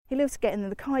He loves getting in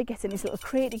the car, he gets in his little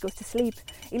crate, he goes to sleep.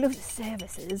 He loves the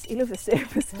services. He loves the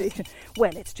service station.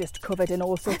 Well, it's just covered in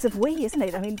all sorts of wee, isn't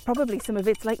it? I mean, probably some of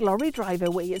it's like lorry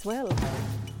driver wee as well.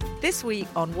 This week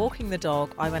on Walking the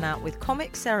Dog, I went out with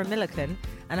comic Sarah Millican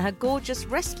and her gorgeous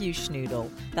rescue schnoodle,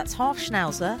 that's half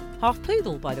schnauzer, half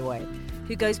poodle, by the way,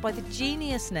 who goes by the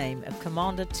genius name of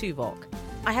Commander Tuvok.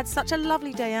 I had such a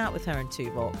lovely day out with her and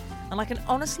Tuvok, and I can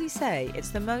honestly say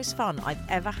it's the most fun I've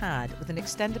ever had with an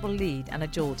extendable lead and a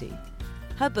Geordie.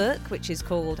 Her book, which is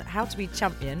called How to Be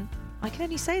Champion, I can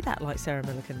only say that like Sarah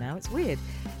Millican now, it's weird,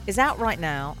 is out right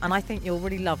now, and I think you'll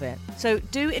really love it. So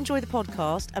do enjoy the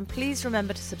podcast, and please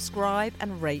remember to subscribe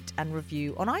and rate and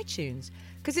review on iTunes,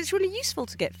 because it's really useful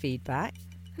to get feedback.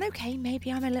 And okay,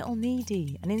 maybe I'm a little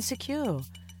needy and insecure.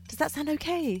 Does that sound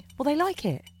okay? Will they like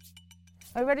it?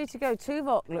 Are we ready to go?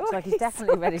 Tuvok looks like he's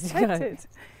definitely ready to go.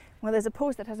 Well, there's a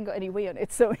post that hasn't got any wee on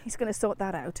it, so he's going to sort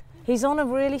that out. He's on a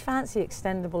really fancy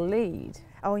extendable lead.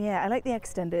 Oh yeah, I like the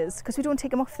extenders, because we don't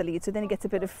take him off the lead, so then he gets a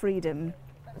bit of freedom.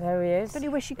 There he is. Don't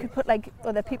you wish you could put like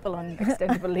other people on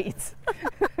extendable leads?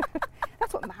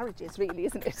 That's what marriage is, really,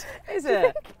 isn't it? Is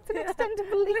it? It's an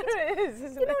extendable lead. It is,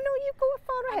 isn't it? No, you go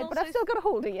far ahead, but I've still got a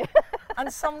hold of you. And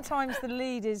sometimes the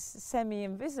lead is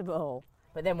semi-invisible.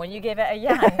 But then when you give it a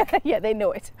yank... Yeah, they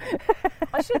know it.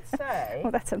 I should say...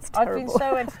 Oh, that sounds terrible. I've been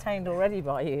so entertained already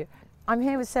by you. I'm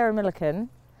here with Sarah Millican.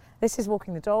 This is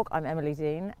Walking the Dog. I'm Emily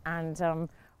Dean. And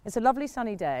it's a lovely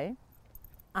sunny day.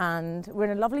 And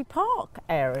we're in a lovely park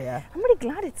area. I'm really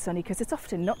glad it's sunny, because it's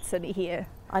often not sunny here.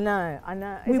 I know.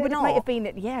 Might have been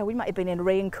in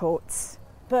raincoats.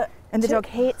 And the dog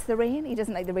hates the rain. He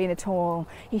doesn't like the rain at all.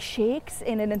 He shakes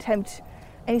in an attempt...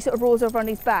 And he sort of rolls over on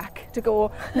his back to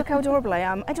go, look how adorable I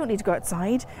am, I don't need to go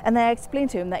outside. And then I explain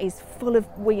to him that he's full of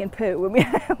wee and poo, and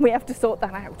we have to sort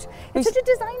that out. It's such a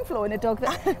design flaw in a dog,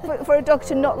 that for a dog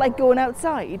to not like going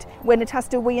outside when it has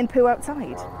to wee and poo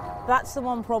outside. That's the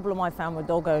one problem I found with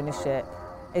dog ownership,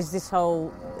 is this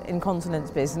whole incontinence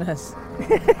business.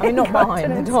 I mean, not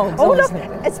mine, the dogs. Oh look,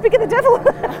 speak of the devil.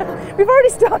 We've already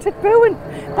started pooing.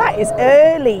 That is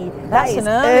early. That's an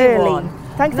early one.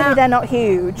 Thankfully, they're not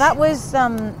huge. That was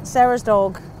Sarah's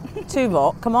dog,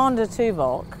 Tuvok, Commander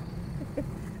Tuvok.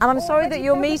 And I'm sorry that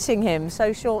you're meeting him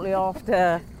so shortly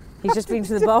after he's just been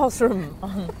to the bathroom.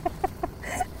 That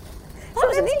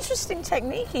was an interesting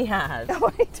technique he had. Oh,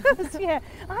 he does, yeah.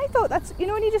 I thought that's,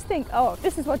 when you just think, oh,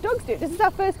 this is what dogs do. This is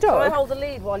our first dog. Shall I hold the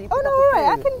lead while you pick up the all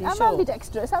right. poo? I'm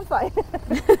ambidextrous. I'm fine.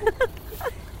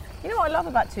 You know what I love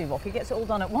about Tuvok? He gets it all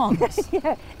done at once.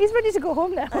 Yeah, he's ready to go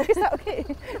home now. Is that okay?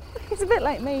 He's a bit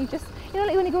like me. Just,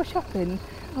 like when you go shopping.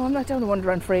 Oh, I don't want to wander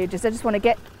around for ages. I just want to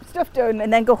get stuff done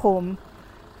and then go home.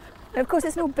 And of course,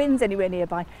 there's no bins anywhere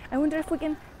nearby. I wonder if we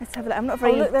can. Let's have a look. I'm not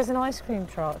very. Oh, look, there's an ice cream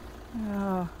truck.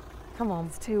 Oh, come on.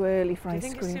 It's too early for ice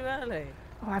cream. Do you think it's too early?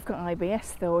 Oh, I've got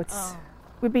IBS though. It's. Oh.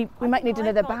 We might need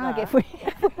another bag if we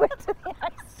went to the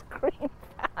ice cream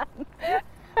van.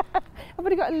 I've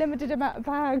only got a limited amount of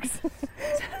bags.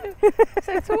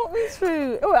 So talk me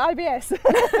through... Oh, IBS.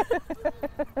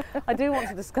 I do want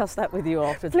to discuss that with you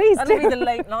after. Please That'll do. be the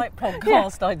late night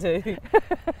podcast I do.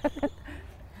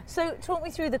 So talk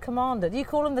me through the Commander. Do you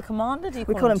call him the Commander?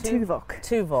 We call him Tuvok.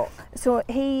 Tuvok. So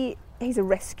he's a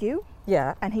rescue.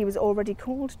 Yeah. And he was already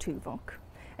called Tuvok.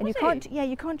 And you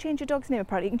can't change your dog's name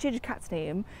apparently. You can change your cat's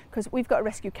name, because we've got a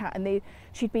rescue cat, and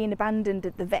she'd been abandoned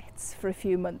at the vets for a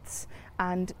few months,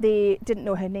 and they didn't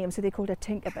know her name, so they called her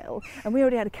Tinkerbell. And we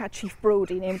already had a cat, Chief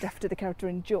Brody, named after the character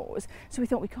in Jaws, so we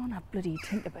thought we can't have bloody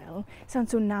Tinkerbell. It sounds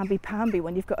so namby-pamby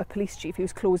when you've got a police chief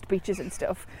who's closed beaches and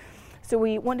stuff. So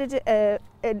we wanted a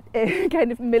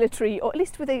kind of military, or at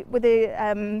least with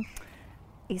a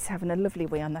he's having a lovely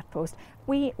way on that post.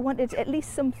 We wanted at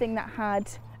least something that had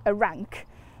a rank.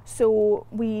 So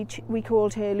we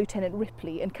called her Lieutenant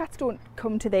Ripley, and cats don't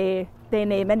come to their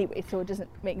name anyway, so it doesn't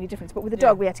make any difference. But with the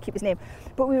dog, we had to keep his name.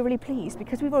 But we were really pleased,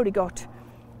 because we've already got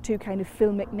two kind of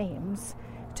filmic names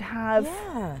to have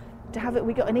it.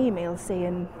 We got an email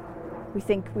saying, we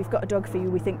think we've got a dog for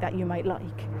you, we think that you might like.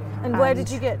 And where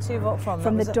did you get Tuvok from?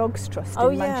 From the Dogs Trust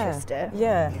in Manchester.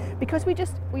 Yeah. Because we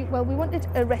wanted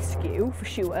a rescue for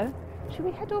sure. Should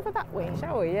we head over that way?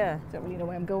 Shall we? Yeah. Don't really know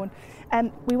where I'm going.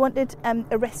 We wanted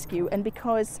a rescue, and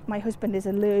because my husband is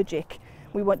allergic,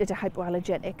 we wanted a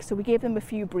hypoallergenic, so we gave them a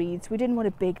few breeds. We didn't want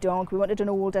a big dog, we wanted an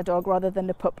older dog rather than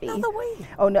a puppy. Another wee?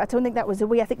 Oh no, I don't think that was a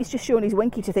wee. I think he's just showing his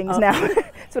winky to things now.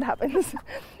 That's what happens.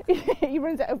 He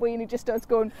runs out of wee and he just starts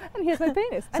going, and here's my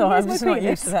penis. And sorry, here's I'm my just penis. not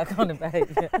used to that kind of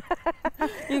behaviour.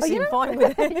 You seem fine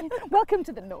with it. Welcome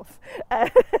to the north.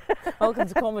 Welcome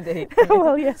to comedy.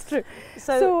 Well, yes, true.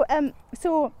 So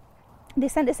they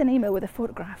sent us an email with a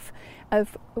photograph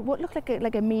of what looked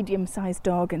like a medium-sized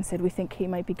dog and said, we think he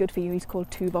might be good for you. He's called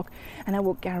Tuvok. And I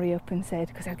woke Gary up and said,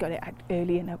 because I got it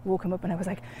early, and I woke him up and I was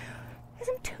like,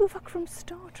 isn't Tuvok from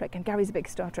Star Trek? And Gary's a big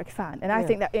Star Trek fan, and I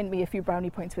think that earned me a few brownie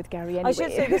points with Gary anyway. I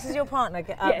should say this is your partner.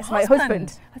 Yes, my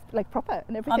husband, like proper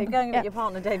and everything. I'm going with your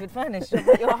partner, David Furnish,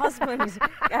 but your husband,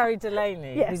 Gary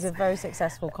Delaney, yes. who's a very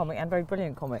successful comic and very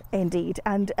brilliant comic. Indeed,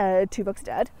 and Tuvok's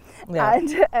dad. Yeah.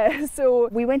 And so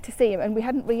we went to see him, and we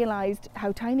hadn't realised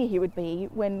how tiny he would be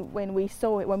when we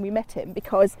saw it, when we met him,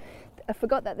 because I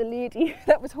forgot that the lady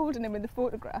that was holding him in the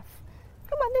photograph,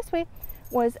 come on this way,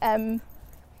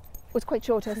 was quite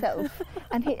short herself,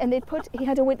 and he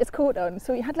had a winter's coat on,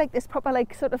 so he had like this proper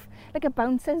sort of like a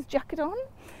bouncer's jacket on.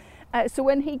 So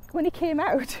when he came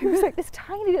out, he was like this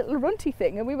tiny little runty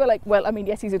thing, and we were like, well, I mean,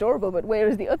 yes, he's adorable, but where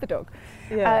is the other dog?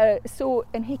 Yeah.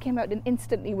 And he came out and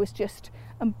instantly was just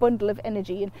a bundle of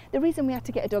energy. And the reason we had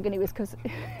to get a dog anyway is because,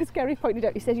 as Gary pointed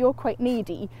out, he said, you're quite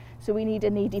needy, so we need a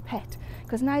needy pet,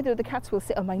 because neither of the cats will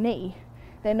sit on my knee.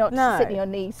 They're not sitting on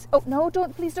knees. Oh, no,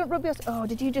 please don't rub yourself. Oh,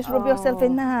 did you just rub yourself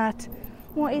in that?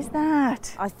 What is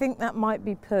that? I think that might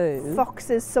be poo.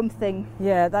 Foxes something.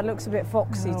 Yeah, that looks a bit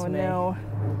foxy to me. No.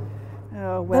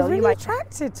 Oh, well, they're really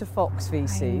attracted to fox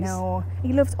feces. I know.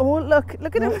 He loves, look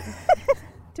at him.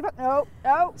 No.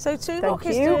 So Tuvok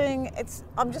is doing,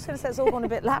 I'm just going to say it's all gone a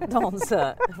bit lap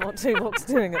dancer, what Tuvok's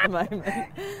doing at the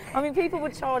moment. I mean, people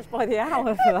would charge by the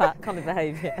hour for that kind of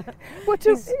behaviour. That's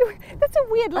a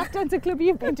weird lap dancer club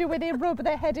you've been to where they rub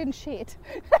their head in shit.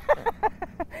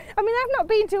 I mean, I've not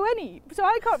been to any, so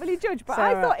I can't really judge, but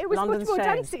Sarah, I thought it was London's much more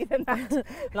dancey than that.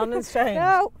 London's changed.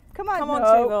 No, come on,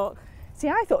 Tuvok. See,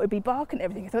 I thought it'd be barking and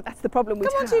everything. I thought that's the problem we'd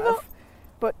have. Come on, Tuvok.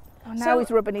 But now he's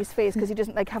rubbing his face because he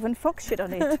doesn't like having fox shit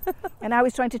on it. And now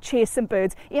he's trying to chase some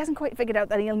birds. He hasn't quite figured out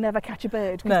that he'll never catch a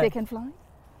bird because they can fly.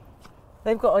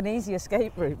 They've got an easy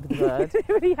escape route with the bird. They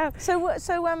really have. So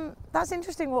that's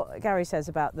interesting what Gary says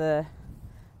about the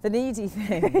needy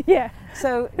thing. Yeah.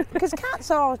 So, because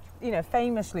cats are,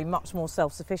 famously much more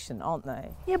self-sufficient, aren't they?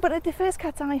 Yeah, but the first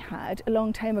cats I had a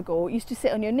long time ago used to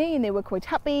sit on your knee and they were quite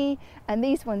happy, and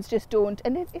these ones just don't,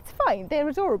 and it's fine. They're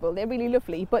adorable. They're really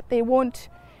lovely, but they won't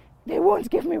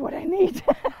give me what I need.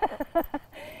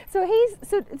 So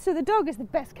the dog is the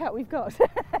best cat we've got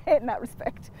in that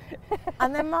respect.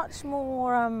 And they're much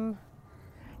more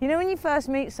when you first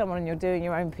meet someone and you're doing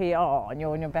your own PR and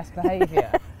you're on your best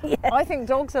behaviour, yeah. I think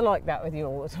dogs are like that with you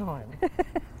all the time.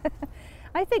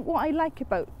 I think what I like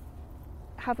about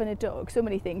having a dog, so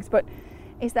many things, but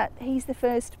is that he's the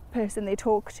first person they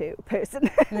talk to.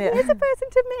 Yeah. He's a person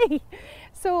to me.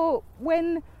 So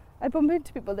when I bump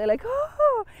into people, they're like,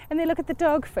 oh, and they look at the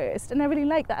dog first, and I really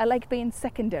like that. I like being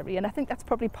secondary, and I think that's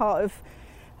probably part of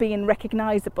being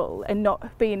recognisable and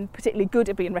not being particularly good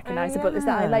at being recognisable, is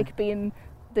that I like being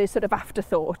the sort of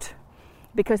afterthought,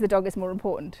 because the dog is more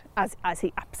important, as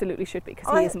he absolutely should be,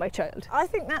 because he is my child. I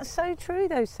think that's so true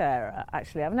though, Sarah,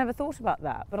 actually. I've never thought about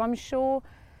that, but I'm sure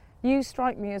you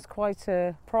strike me as quite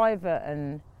a private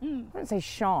and, I wouldn't say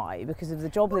shy, because of the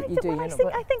job that you do. I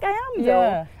think I am, though.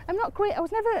 Yeah. I'm not great. I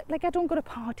was never, I don't go to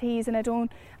parties, and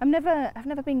I've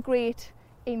never been great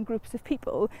in groups of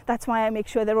people. That's why I make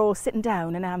sure they're all sitting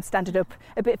down and I'm standing up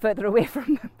a bit further away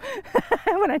from them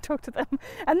when I talk to them,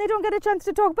 and they don't get a chance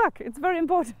to talk back. It's very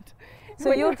important.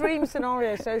 So your dream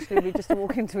scenario socially would be just to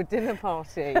walk into a dinner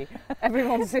party,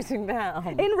 everyone's sitting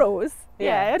down in rows.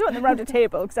 Yeah, I don't want them round a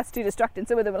table because that's too distracting.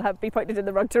 Some of them will be pointed in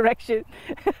the wrong direction.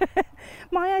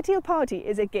 My ideal party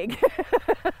is a gig.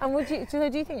 And do you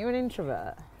think you're an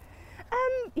introvert?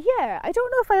 Yeah, I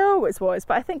don't know if I always was,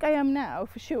 but I think I am now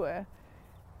for sure.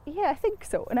 Yeah, I think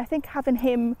so. And I think having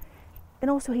him,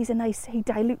 and also he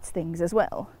dilutes things as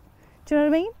well. Do you know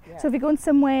what I mean? Yeah. So if you're going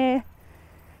somewhere,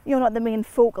 you're not the main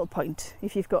focal point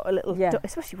if you've got a little dog,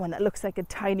 especially one that looks like a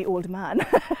tiny old man,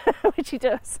 which he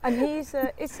does. And is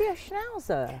he a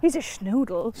schnauzer? He's a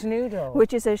schnoodle. Schnoodle.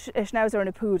 Which is a schnauzer and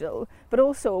a poodle. But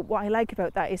also what I like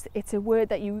about that is it's a word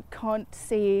that you can't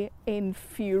say in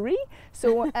fury.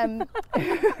 So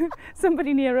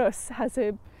somebody near us has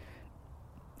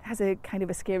a kind of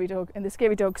a scary dog, and the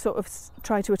scary dog sort of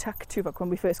tried to attack Tuvok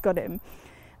when we first got him,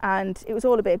 and it was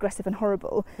all a bit aggressive and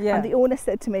horrible. Yeah. And the owner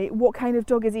said to me, what kind of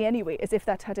dog is he anyway, as if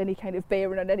that had any kind of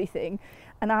bearing on anything.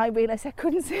 And I realised I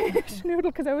couldn't say schnoodle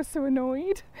because I was so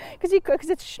annoyed, because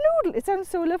it's schnoodle, it sounds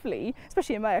so lovely,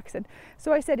 especially in my accent.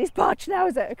 So I said he's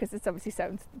Bartschnauzer, because it obviously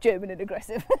sounds German and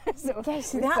aggressive. So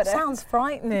yes, that sounds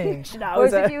frightening. Schnauzer.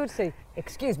 Whereas if you would say,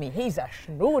 excuse me, he's a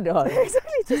schnoodle.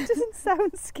 Exactly, it just doesn't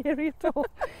sound scary at all.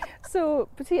 So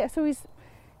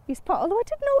he's part, although I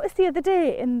did notice the other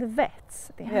day in the vets,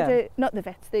 they had the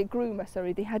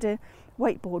groomer, they had a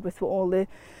whiteboard with what all the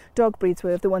dog breeds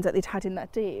were of the ones that they'd had in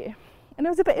that day. And I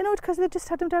was a bit annoyed because they just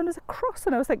had him down as a cross,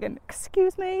 and I was thinking,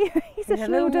 excuse me, he's a little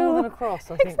more than schnoodle. a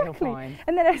cross, I think Exactly. you'll find.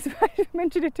 And then I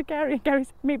mentioned it to Gary, and Gary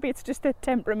said maybe it's just the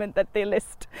temperament that they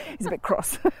list. He's a bit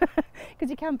cross. Because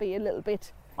he can be a little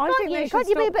bit... I think they should Can't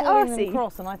you be a stop bit calling them arsey?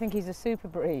 cross, and I think he's a super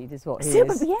breed, is what he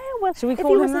Super, is. yeah, well, Should we if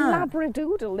call he him was that? a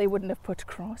Labradoodle, they wouldn't have put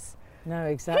cross. No,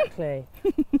 exactly.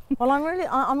 Well,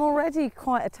 I'm already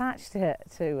quite attached to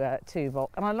Tuvok,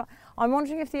 and I'm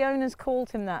wondering if the owners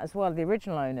called him that as well, the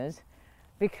original owners,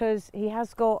 because he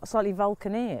has got slightly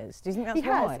Vulcan ears. Do you think that's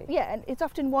why? Has, yeah, and it's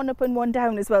often one up and one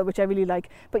down as well, which I really like.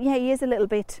 But yeah, he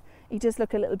does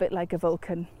look a little bit like a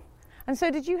Vulcan. And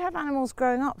so did you have animals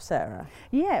growing up, Sarah?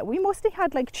 Yeah, we mostly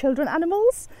had like children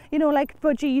animals, you know, like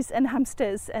budgies and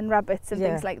hamsters and rabbits and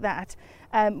things like that.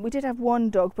 We did have one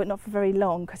dog, but not for very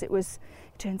long, because it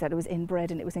turns out it was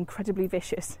inbred and it was incredibly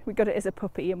vicious. We got it as a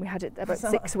puppy and we had it about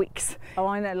 6 weeks. Oh,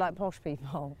 I know, like posh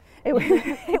people. It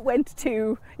went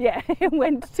to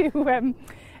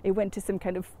some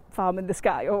kind of farm in the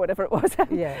sky or whatever it was.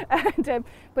 Yeah. And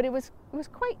but it was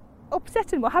quite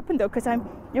upsetting what happened though, because I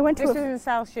went to this was in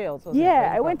South Shields, wasn't it?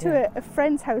 I went to a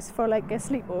friend's house for like a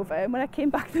sleepover, and when I came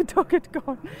back the dog had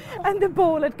gone and the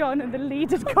ball had gone and the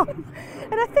lead had gone,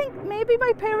 and I think maybe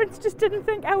my parents just didn't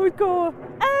think I would go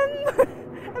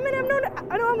I mean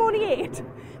I know I'm only 8,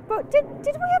 but did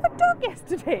we have a dog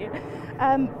yesterday?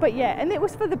 But yeah, and it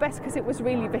was for the best because it was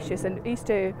really vicious, and it used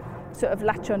to sort of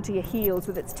latch onto your heels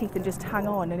with its teeth and just hang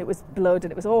on, and it was blood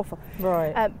and it was awful.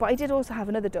 Right. But I did also have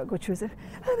another dog, which was an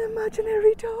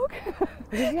imaginary dog.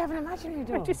 Did you have an imaginary I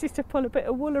dog? just used to pull a bit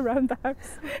of wool around the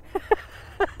house.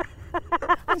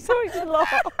 I'm sorry to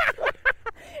laugh.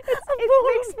 It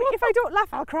makes me, if I don't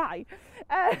laugh, I'll cry.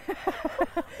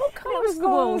 What colour was the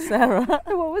wool, Sarah?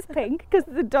 The wool was pink because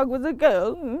the dog was a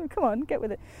girl. Come on, get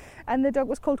with it. And the dog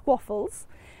was called Waffles,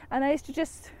 and I used to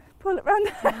just pull it around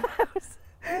the house.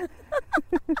 And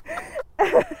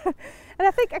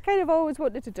I think I kind of always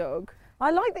wanted a dog. I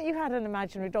like that you had an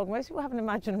imaginary dog. Most people have an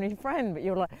imaginary friend, but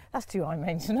you're like, that's too high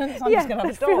maintenance. I'm just going to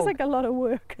have a dog. It feels like a lot of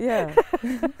work. Yeah.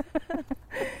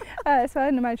 So I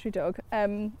had an imaginary dog.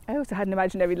 I also had an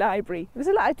imaginary library. It was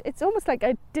a lot. It's almost like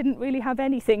I didn't really have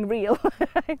anything real.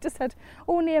 I just had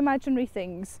only imaginary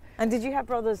things. And did you have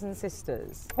brothers and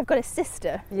sisters? I've got a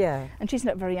sister. Yeah. And she's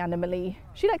not very animally.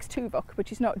 She likes Tuvok, but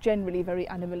she's not generally very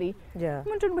animally. Yeah. I'm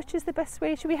wondering which is the best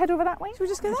way. Should we head over that way? Should we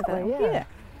just go that way? Yeah.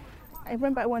 I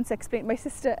remember I once explained my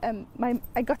sister.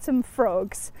 I got some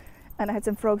frogs, and I had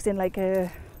some frogs in like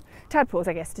tadpoles,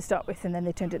 I guess, to start with, and then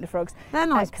they turned into frogs. They're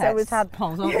nice pets,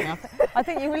 tadpoles, aren't they? I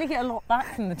think you really get a lot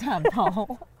back from the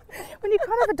tadpole. When you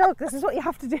can't have a dog, this is what you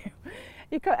have to do.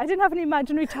 I didn't have any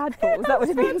imaginary tadpoles. That would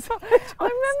have been so much. I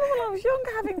remember when I was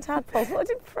younger having tadpoles. What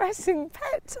a depressing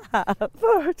pet to have.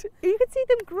 But you could see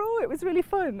them grow. It was really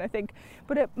fun, I think.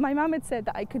 But my mum had said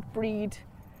that I could breed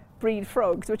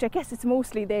frogs, which I guess it's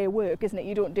mostly their work, isn't it?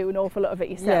 You don't do an awful lot of it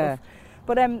yourself. Yeah.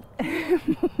 But and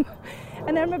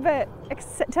I remember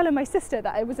telling my sister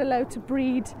that I was allowed to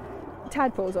breed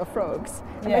tadpoles or frogs,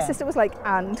 and my sister was like,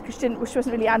 because she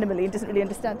wasn't really animally and doesn't really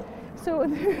understand. So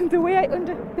the way I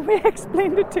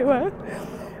explained it to her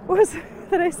was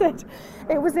that I said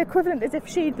it was the equivalent as if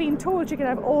she'd been told she could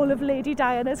have all of Lady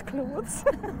Diana's clothes.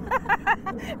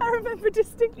 I remember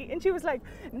distinctly, and she was like,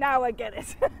 now I get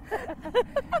it.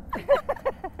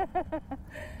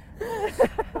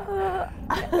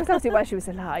 It was obviously while she was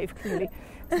alive, clearly.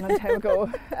 It's a long time ago.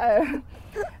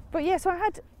 But yeah, so I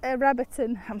had rabbits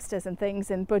and hamsters and things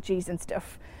and budgies and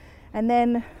stuff. And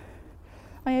then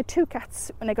I had 2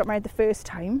 cats when I got married the first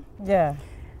time. Yeah.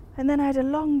 And then I had a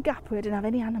long gap where I didn't have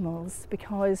any animals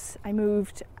because I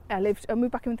moved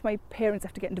back in with my parents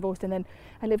after getting divorced, and then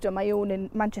I lived on my own in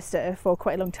Manchester for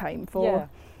quite a long time, for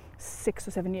 6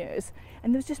 or 7 years.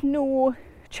 And there was just no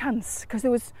chance, because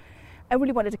I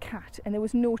really wanted a cat, and there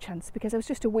was no chance because I was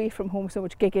just away from home so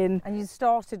much gigging. And you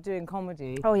started doing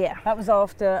comedy. Oh yeah. That was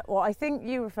after what I think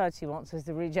you referred to once as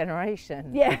the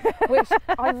regeneration. Yeah. Which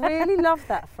I really love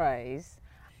that phrase.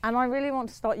 And I really want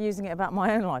to start using it about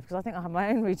my own life, because I think I have my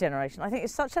own regeneration. I think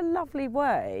it's such a lovely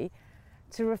way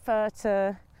to refer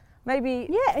to maybe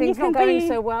things not going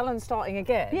so well and starting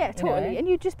again. Yeah, totally. You know? And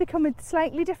you just become a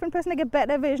slightly different person, like a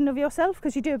better version of yourself,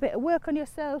 because you do a bit of work on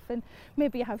yourself, and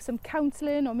maybe you have some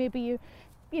counselling, or maybe you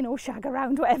shag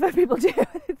around, whatever people do.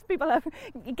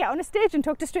 You get on a stage and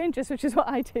talk to strangers, which is what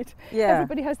I did. Yeah.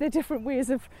 Everybody has their different ways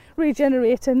of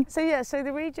regenerating. So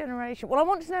the regeneration. Well, I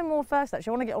want to know more first,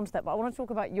 actually. I want to get onto that, but I want to talk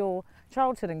about your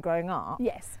childhood and growing up.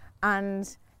 Yes.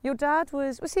 And your dad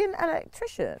was he an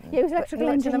electrician? Yeah, he was electrical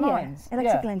engineer. Mines?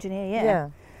 Electrical engineer, yeah.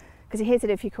 because he hates it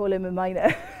if you call him a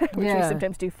miner, which we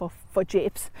sometimes do for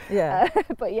japes. Yeah.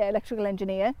 But yeah, electrical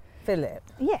engineer. Philip.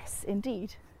 Yes,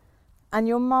 indeed. And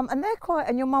your mum,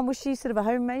 and your mum, was she sort of a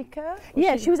homemaker?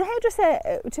 She was a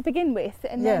hairdresser to begin with,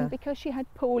 and then because she had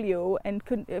polio and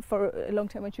couldn't, for a long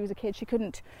time when she was a kid, she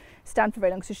couldn't stand for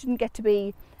very long, so she didn't get to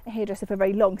be a hairdresser for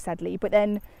very long, sadly. But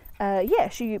then,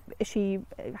 she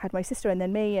had my sister and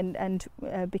then me, and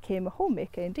became a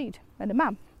homemaker indeed, and a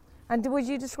mum. And would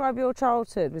you describe your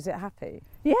childhood? Was it happy?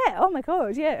 Yeah, oh my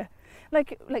God, yeah.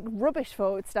 Like rubbish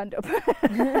for stand-up.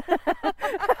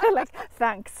 Like,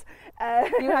 thanks.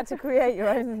 You had to create your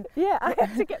own. Yeah, I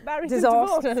had to get married.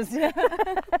 Disasters. Yeah.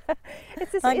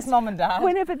 Thanks, Mum and Dad.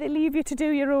 Whenever they leave you to do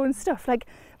your own stuff, like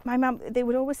my mum, they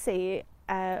would always say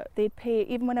they'd pay,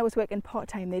 even when I was working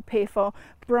part-time, they'd pay for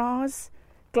bras,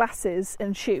 glasses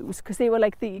and shoes, because they were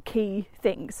like the key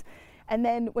things. And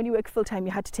then when you work full-time,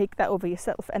 you had to take that over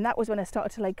yourself. And that was when I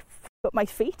started to like f up my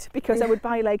feet, because I would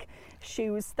buy like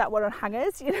shoes that were on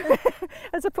hangers, you know,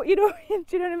 as I put, you know, do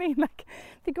you know what I mean? Like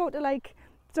they go to like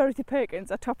Dorothy Perkins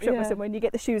or Topshop or somewhere, and you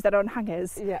get the shoes that are on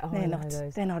hangers. Yeah,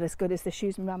 they're not as good as the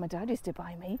shoes my mum and dad used to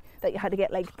buy me, that you had to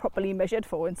get like properly measured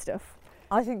for and stuff.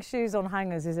 I think shoes on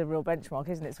hangers is a real benchmark,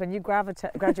 isn't it? So when you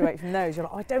graduate from those, you're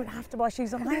like, I don't have to buy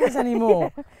shoes on hangers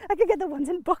anymore. Yeah, I can get the ones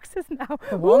in boxes now.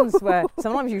 The ones where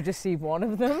sometimes you just see one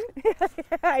of them. Yeah,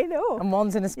 I know. And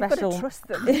one's in a special. You've got to trust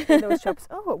them in those shops.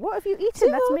 Oh, what have you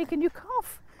eaten that's making you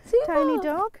cough? Tiny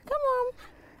dog. Come on.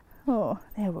 Oh,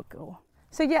 there we go.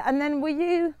 So yeah, and then were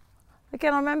you,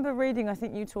 again, I remember reading, I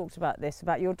think you talked about this,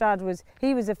 about your dad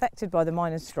he was affected by the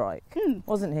miners' strike,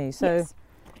 wasn't he? So yes.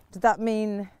 Did that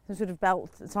mean the sort of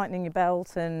tightening your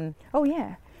belt and... Oh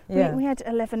yeah. We had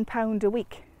 £11 a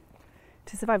week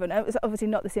to survive on. It was obviously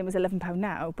not the same as £11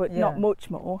 now, but not much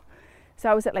more. So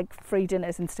I was at like free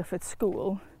dinners and stuff at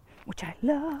school, which I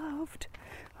loved.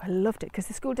 I loved it because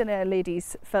the school dinner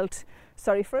ladies felt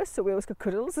sorry for us, so we always got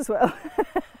cuddles as well.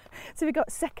 So we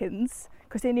got seconds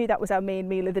because they knew that was our main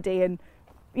meal of the day, and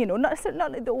you know, not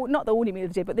the only meal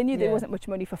of the day, but they knew there wasn't much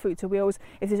money for food, so we always,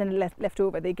 if there's any left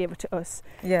over, they gave it to us.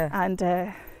 Yeah.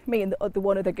 And me and the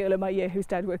one other girl in my year whose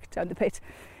dad worked down the pit,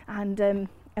 and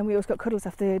we always got cuddles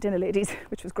off the dinner ladies,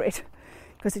 which was great.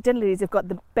 Because the dinner ladies have got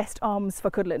the best arms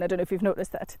for cuddling. I don't know if you've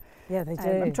noticed that. Yeah, they do.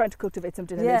 I'm trying to cultivate some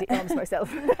dinner lady arms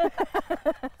myself.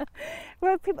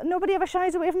 Well, nobody ever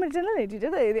shies away from a dinner lady, do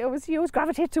they? You always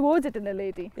gravitate towards a dinner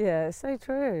lady. Yeah, it's so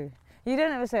true. You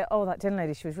don't ever say, oh, that dinner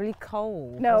lady, she was really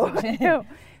cold. No, no.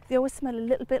 They always smell a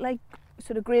little bit like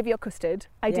sort of gravy or custard,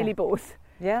 ideally both.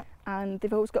 Yeah. And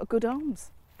they've always got good arms,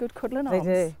 good cuddling arms.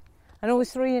 They do. And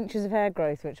always 3 inches of hair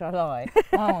growth, which I like.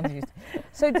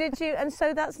 So did you, and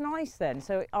so that's nice then.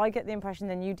 So I get the impression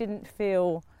then you didn't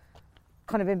feel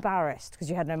kind of embarrassed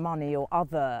because you had no money or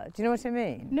other. Do you know what I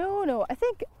mean? No. I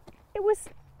think it was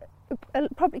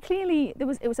probably clearly it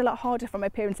was a lot harder for my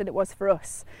parents than it was for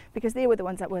us, because they were the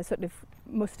ones that were sort of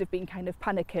must have been kind of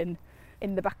panicking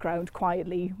in the background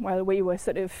quietly while we were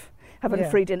sort of having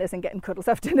free dinners and getting cuddles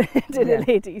after dinner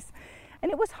ladies.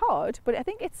 And it was hard, but I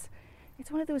think it's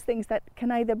one of those things that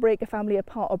can either break a family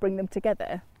apart or bring them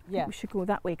together. Yeah. We should go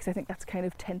that way, because I think that's kind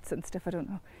of tense and stuff. I don't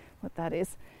know what that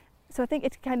is. So I think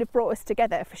it kind of brought us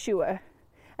together for sure.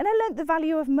 And I learnt the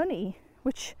value of money,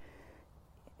 which,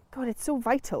 God, it's so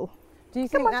vital. Do you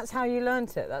think that's how you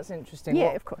learnt it? That's interesting.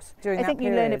 Yeah, of course. I think you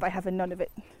learn it by having none of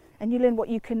it. And you learn what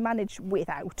you can manage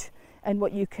without and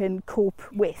what you can cope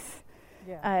with.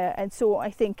 Yeah. And so I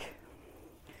think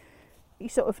you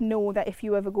sort of know that if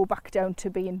you ever go back down to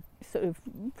being sort of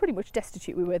pretty much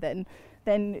destitute we were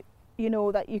then you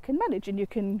know that you can manage, and you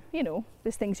can, you know,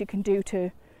 there's things you can do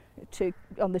to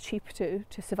on the cheap to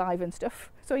survive and stuff.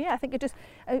 So yeah, I think it just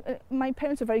my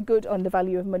parents are very good on the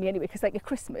value of money anyway, because like at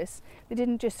Christmas we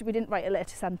didn't write a letter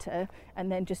to Santa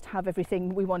and then just have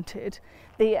everything we wanted.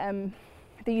 They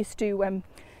used to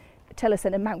tell us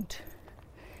an amount,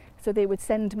 so they would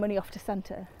send money off to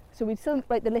Santa. So we'd still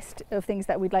write the list of things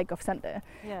that we'd like off Santa,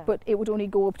 but it would only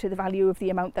go up to the value of the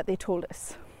amount that they told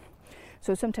us.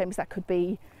 So sometimes that could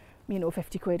be, you know,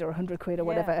 50 quid or 100 quid or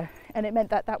whatever. And it meant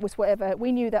that was whatever.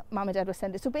 We knew that Mum and Dad were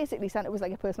sending. So basically Santa was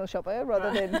like a personal shopper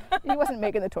rather than, he wasn't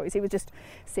making the toys. He was just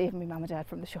saving me Mum and Dad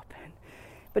from the shopping.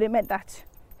 But it meant that,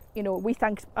 you know, we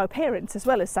thanked our parents as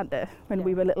well as Santa when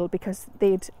we were little, because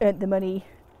they'd earned the money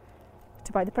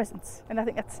to buy the presents. And I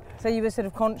think that's... So you were sort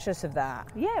of conscious of that?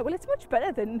 Yeah, well, it's much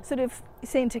better than sort of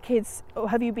saying to kids, oh,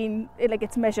 have you been, like,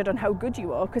 it's measured on how good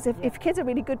you are. Because if kids are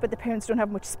really good but the parents don't have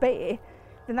much spare,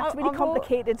 then that's really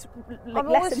complicated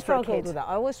lesson for a kid. With that.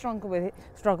 I always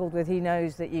struggled with he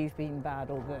knows that you've been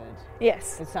bad or good.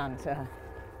 Yes. With Santa.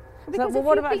 So, well,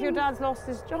 what about if your dad's lost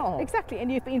his job? Exactly,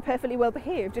 and you've been perfectly well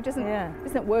behaved. It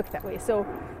doesn't work that way. So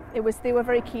they were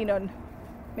very keen on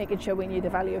making sure we knew the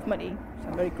value of money. So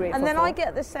I'm very grateful. And then I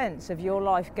get the sense of your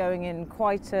life going in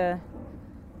quite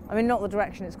not the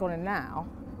direction it's gone in now,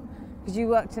 because you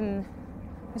worked in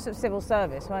sort of civil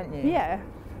service, weren't you? Yeah.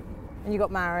 And you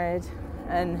got married,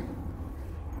 and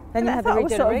then you had the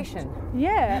regeneration.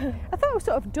 I thought I was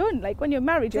sort of done. Like when you're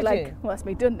married, you're like, well, that's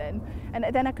me done then. And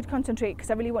then I could concentrate, because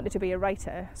I really wanted to be a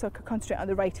writer, so I could concentrate on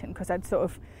the writing, because I'd sort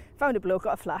of found a bloke,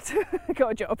 got a flat,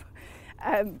 got a job,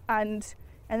 and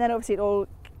then obviously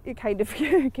it kind of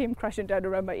came crashing down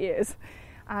around my ears.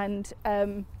 And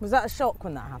was that a shock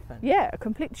when that happened? Yeah, a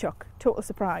complete shock, total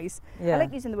surprise. Yeah. I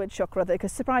like using the word shock rather,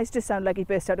 because surprise does sound like he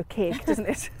burst out of cake, doesn't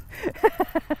it?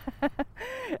 I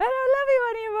don't love you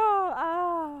anymore.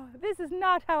 Oh, this is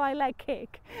not how I like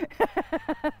cake.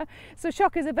 So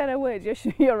shock is a better word.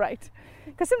 You're right.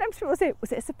 Because sometimes people say,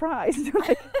 "Was it a surprise?"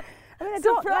 Like, I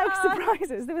don't like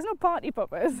surprises. There was no party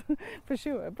poppers for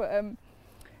sure, but and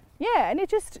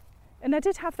I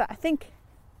did have that. I think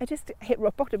I just hit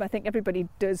rock bottom. I think everybody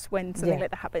does when something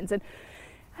like that happens, and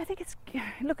I think it's,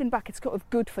 looking back, it's sort of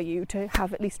good for you to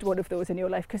have at least one of those in your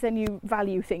life, because then you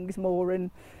value things more, and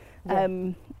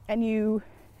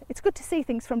it's good to see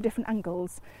things from different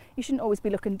angles. You shouldn't always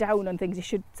be looking down on things. You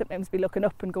should sometimes be looking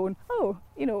up and going, oh,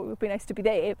 it would be nice to be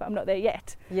there, but I'm not there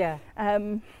yet. Yeah.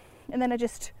 And then I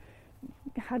just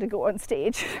had to go on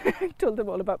stage, told them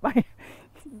all about my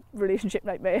relationship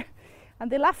nightmare,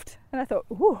 and they laughed, and I thought,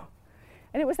 ooh.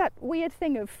 And it was that weird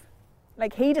thing of,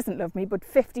 like, he doesn't love me, but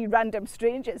 50 random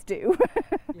strangers do.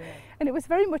 And it was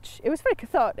very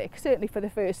cathartic, certainly for the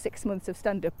first 6 months of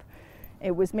stand-up.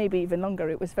 It was maybe even longer.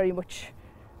 It was very much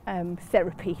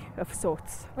therapy of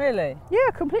sorts. Really?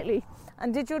 Yeah, completely.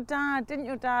 And didn't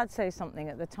your dad say something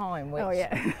at the time which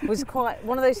yeah. was quite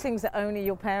one of those things that only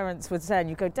your parents would say, and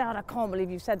you go, Dad, I can't believe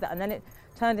you've said that, and then it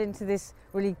turned into this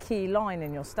really key line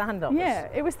in your stand-up. Yeah,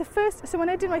 it was the first, so when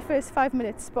I did my first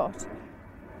 5-minute spot,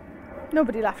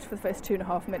 nobody laughed for the first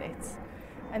 2.5 minutes.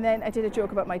 And then I did a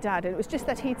joke about my dad, and it was just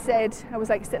that he'd said, I was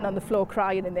like sitting on the floor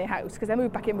crying in their house, because I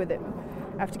moved back in with him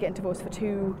after getting divorced for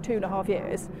 2.5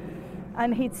 years.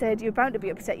 And he'd said, you're bound to be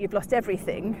upset, you've lost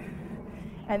everything.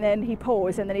 And then he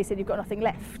paused, and then he said, you've got nothing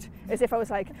left. As if I was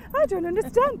like, I don't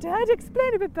understand, Dad,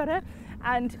 explain a bit better.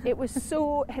 And it was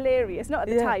so hilarious, not at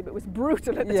the time, it was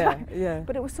brutal at the time. Yeah.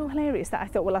 But it was so hilarious that I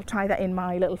thought, well, I'll try that in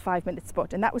my little 5-minute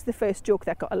spot. And that was the first joke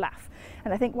that got a laugh.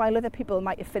 And I think while other people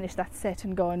might have finished that set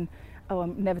and gone, oh,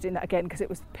 I'm never doing that again because it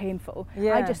was painful,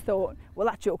 I just thought, well,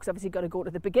 that joke's obviously got to go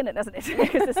to the beginning, hasn't it?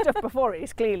 Because the stuff before it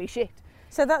is clearly shit.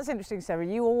 So that's interesting, Sarah.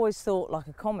 You always thought like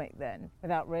a comic then,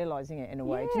 without realising it in a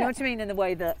way. Do you know what I mean? In the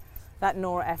way that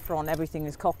Nora Ephron, everything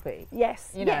is copy.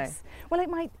 Yes, you know? Yes. Well,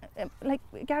 like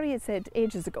Gary had said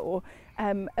ages ago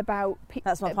about...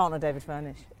 That's my partner, David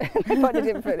Furnish. My partner,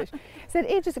 David Furnish. Said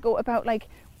ages ago about like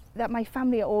that my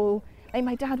family are all... Like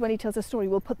my dad, when he tells a story,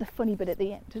 will put the funny bit at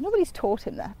the end. And nobody's taught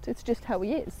him that. It's just how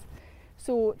he is.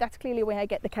 So that's clearly where I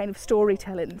get the kind of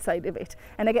storytelling side of it.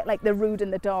 And I get like the rude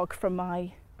and the dark from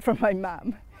my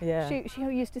mum. Yeah. She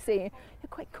used to say, you're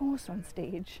quite coarse on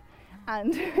stage.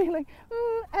 And you're like,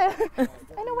 I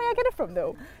know where I get it from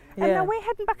though. Yeah. And now we're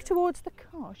heading back towards the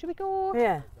car. Should we go?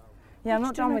 Yeah. Yeah, I'm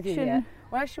not done with you yet.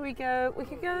 Where should we go? We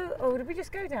could go, or did we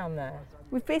just go down there?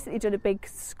 We've basically done a big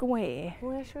square.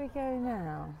 Where should we go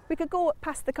now? We could go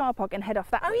past the car park and head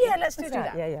off that way. Oh yeah, let's do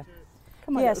that. Yeah.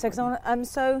 Come on. Yeah,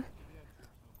 so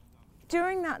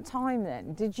during that time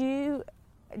then, did you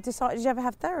ever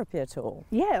have therapy at all?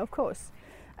 Yeah, of course.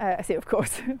 I say of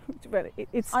course. Well,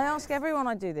 I ask everyone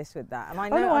I do this with that, and I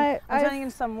know I'm turning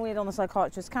into some weird on the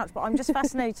psychiatrist's couch, but I'm just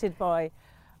fascinated by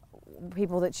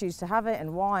people that choose to have it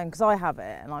and why, because I have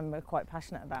it and I'm quite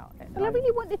passionate about it. Well, I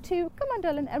really wanted to, come on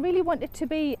darling, I really wanted to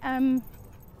be I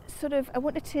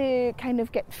wanted to kind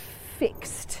of get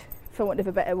fixed, for want of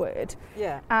a better word.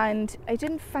 Yeah. And I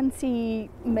didn't fancy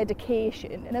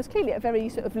medication, and I was clearly at a very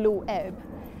sort of low ebb.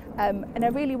 And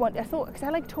I thought, because I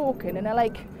like talking and I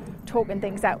like talking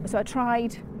things out, so I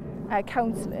tried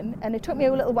counselling, and it took me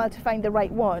a little while to find the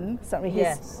right one. Sorry,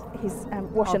 he's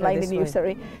washing line in you,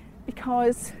 sorry.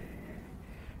 Because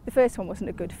the first one wasn't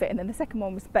a good fit, and then the second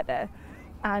one was better.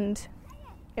 And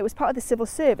it was part of the civil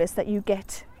service that you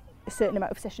get a certain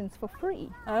amount of sessions for free.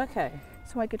 Oh, okay.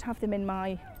 So I could have them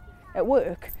at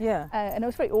work. Yeah. And I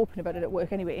was very open about it at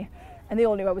work anyway. And they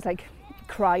all knew I was like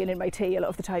crying in my tea a lot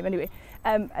of the time anyway.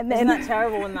 And then isn't that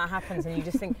terrible when that happens and you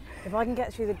just think, if I can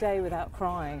get through the day without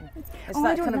crying, it's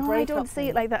that kind of break-up. I don't see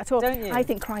it like that at all. Don't you? I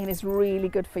think crying is really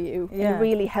good for you Yeah. and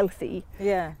really healthy.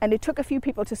 Yeah. And it took a few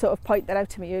people to sort of point that out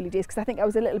to me early days, because I think I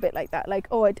was a little bit like that, like,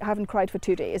 oh, I haven't cried for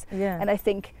 2 days. Yeah. And I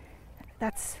think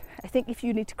if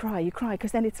you need to cry, you cry,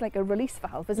 because then it's like a release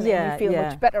valve, isn't it? And you feel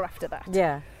much better after that.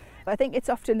 Yeah. I think it's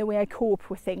often the way I cope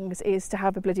with things is to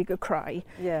have a bloody good cry.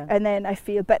 Yeah. And then I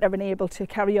feel better and able to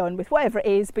carry on with whatever it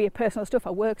is, be it personal stuff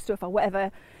or work stuff or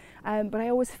whatever. But I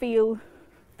always feel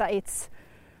that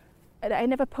I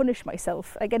never punish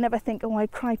myself. Like, I never think, oh, I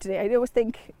cried today. I always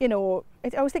think,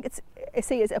 I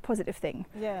see it as a positive thing.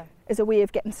 Yeah. As a way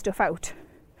of getting stuff out.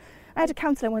 I had a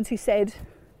counsellor once who said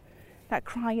that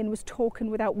crying was talking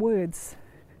without words.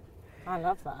 I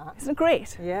love that. Isn't it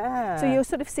great? Yeah. So you're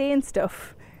sort of saying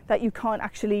stuff that you can't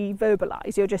actually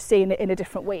verbalise, you're just saying it in a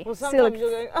different way. Well, sometimes you're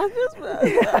going, I just...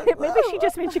 Maybe she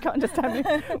just means she can't understand me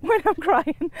when I'm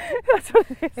crying. That's what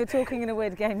it is. You're talking in a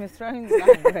weird Game of Thrones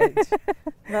language.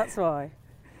 That's why.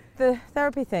 The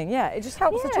therapy thing, it just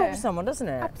helps to talk to someone, doesn't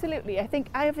it? Absolutely. I think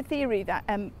I have a theory that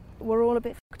we're all a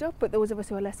bit fucked up, but those of us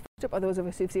who are less fucked up are those of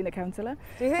us who've seen a counsellor.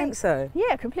 Do you think so?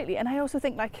 Yeah, completely. And I also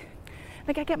think like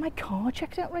I get my car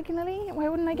checked out regularly. Why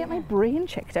wouldn't I get my brain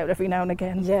checked out every now and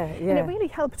again? Yeah. And it really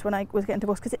helped when I was getting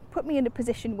divorced, because it put me in a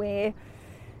position where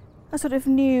I sort of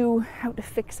knew how to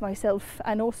fix myself,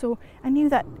 and also I knew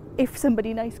that if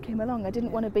somebody nice came along, I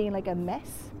didn't want to be like a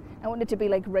mess. I wanted to be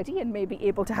like ready and maybe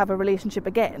able to have a relationship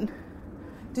again.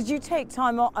 Did you take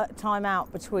time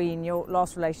out between your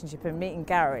last relationship and meeting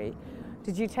Gary?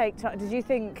 Did you take time? Did you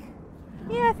think?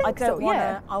 Yeah, I think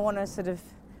I want to sort of,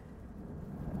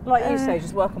 like you say,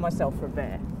 just work on myself for a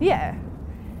bit. Yeah.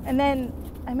 And then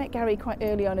I met Gary quite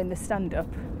early on in the stand-up.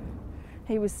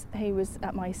 He was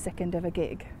at my second ever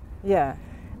gig. Yeah.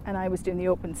 And I was doing the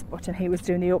open spot and he was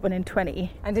doing the open in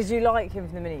 20. And did you like him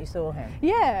from the minute you saw him?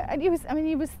 Yeah, and he was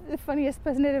the funniest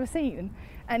person I'd ever seen.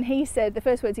 And he said, the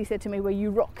first words he said to me were, "You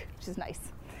rock," which is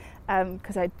nice.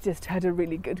 Because I just had a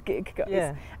really good gig, guys.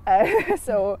 Yeah.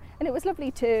 And it was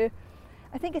lovely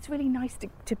I think it's really nice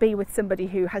to be with somebody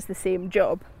who has the same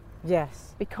job.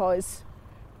 Yes. Because,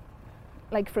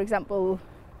 like, for example,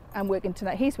 I'm working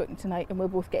tonight, he's working tonight, and we'll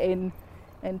both get in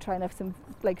and try and have some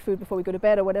like food before we go to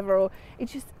bed or whatever. Or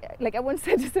it's just like, I once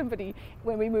said to somebody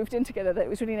when we moved in together that it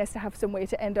was really nice to have some way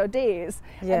to end our days.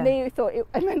 Yeah. And they thought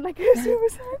I meant like a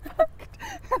suicide pact.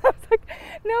 And I was like,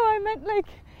 no, I meant like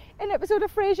an episode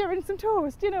of Frasier and some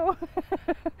toast, But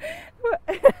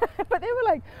they were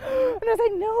like, and I was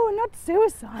like, no, not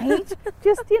suicide,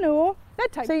 just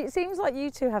that type. So it seems like you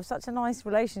two have such a nice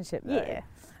relationship though. Yeah.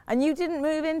 And you didn't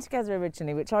move in together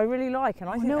originally, which I really like, and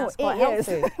I think that's quite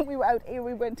healthy. we were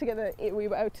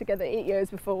out together 8 years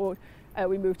before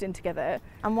we moved in together.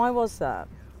 And why was that?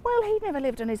 Well, he'd never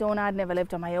lived on his own, I'd never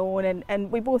lived on my own,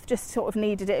 and we both just sort of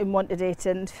needed it and wanted it,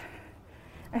 and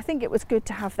I think it was good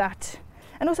to have that.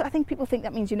 And also I think people think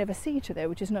that means you never see each other,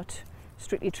 which is not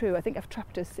strictly true. I think I've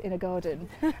trapped us in a garden.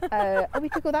 We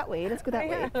could go that way. Let's go that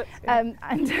way. And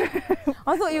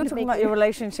I thought you were talking about your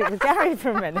relationship with Gary for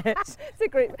a minute. It's a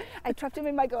great. I trapped him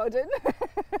in my garden.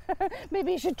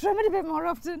 Maybe you should trim it a bit more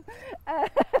often.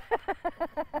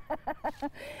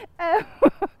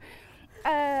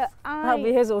 That'll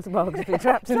be his autobiography.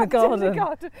 Trapped in the garden.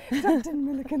 Trapped in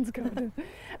Millican's garden.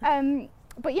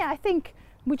 But yeah, I think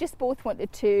we just both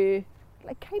wanted to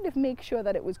kind of make sure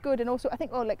that it was good, and also I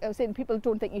think, like I was saying, people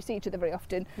don't think you see each other very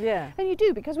often. Yeah. And you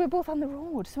do, because we're both on the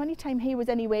road. So anytime he was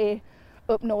anywhere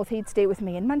up north, he'd stay with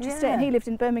me in Manchester, and he lived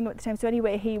in Birmingham at the time. So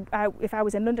anyway, if I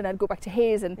was in London, I'd go back to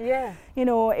his, and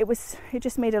it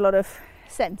just made a lot of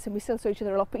sense, and we still saw each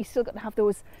other a lot. But you still got to have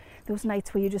those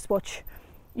nights where you just watch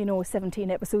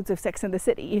 17 episodes of Sex and the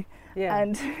City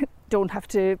and don't have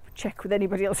to check with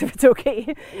anybody else if it's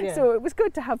okay. Yeah. So it was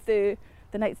good to have the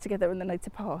nights together and the nights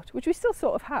apart, which we still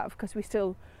sort of have because we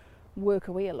still work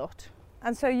away a lot.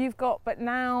 And so but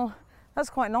now that's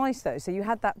quite nice though. So you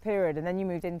had that period and then you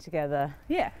moved in together.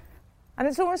 Yeah. And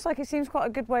it's almost like it seems quite a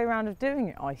good way around of doing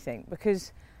it, I think,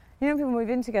 because people move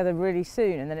in together really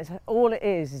soon and then it's all it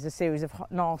is a series of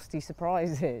nasty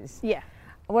surprises. Yeah.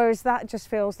 Whereas that just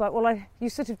feels like, you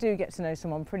sort of do get to know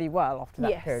someone pretty well after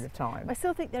that period of time. I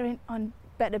still think they're on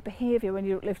better behaviour when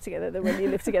you don't live together than when you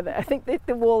live together. I think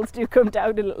the walls do come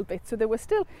down a little bit. So there were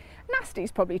still, nasty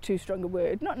is probably too strong a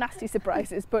word, not nasty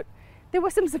surprises, but there were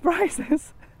some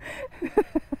surprises.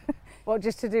 Well,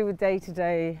 just to do with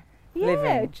day-to-day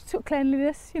living. Just sort of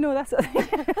cleanliness, that sort of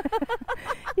thing.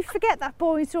 You forget that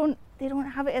boys don't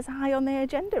have it as high on their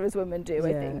agenda as women do,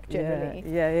 I think, generally.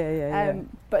 Yeah.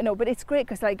 But it's great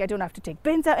because I don't have to take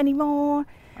bins out anymore.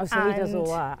 Oh, so he does all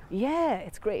that. Yeah,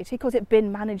 it's great. He calls it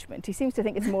bin management. He seems to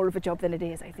think it's more of a job than it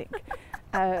is, I think.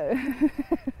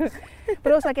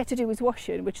 But also I get to do his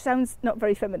washing, which sounds not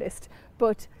very feminist,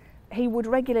 but he would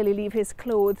regularly leave his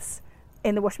clothes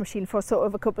in the washing machine for sort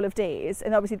of a couple of days,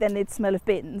 and obviously then they'd smell of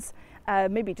bins,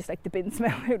 maybe just like the bin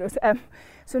smell, who knows.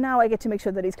 So now I get to make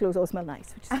sure that his clothes all smell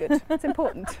nice, which is good. It's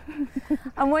important.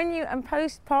 And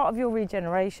post part of your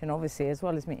regeneration, obviously, as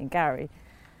well as meeting Gary,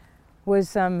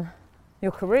 was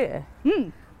your career,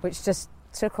 which just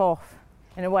took off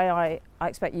in a way I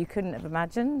expect you couldn't have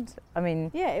imagined. I mean,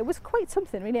 yeah, it was quite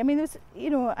something, really. I mean, there was,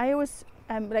 I always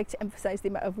like to emphasise the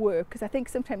amount of work, because I think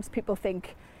sometimes people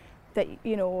think that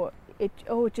you're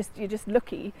just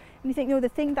lucky, and you think, no, the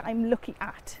thing that I'm lucky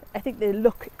at, I think the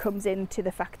luck comes into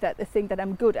the fact that the thing that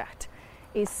I'm good at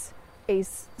is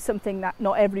something that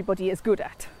not everybody is good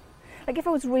at. Like if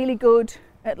I was really good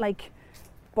at like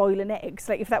boiling eggs,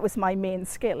 like if that was my main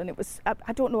skill, and it was,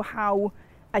 I don't know how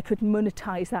I could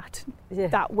monetize that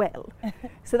that well.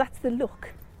 So that's the luck.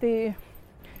 The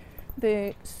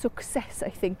success, I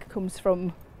think, comes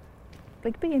from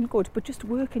like being good, but just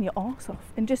working your arse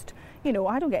off, and just, I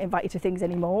don't get invited to things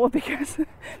anymore because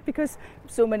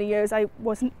so many years I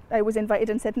was invited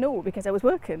and said no because I was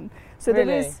working. So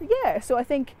really? There is, so I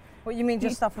think. What you mean,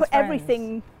 just stuff put with friends?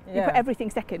 everything, you put everything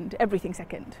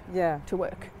second to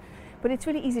work. But it's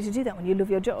really easy to do that when you love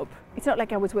your job. It's not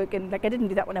like I was working, like I didn't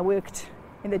do that when I worked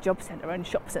in the job centre and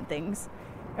shops and things.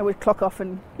 I would clock off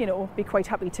and, be quite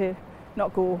happy to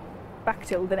not go back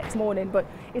till the next morning, but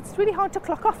it's really hard to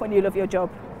clock off when you love your job.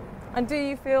 And do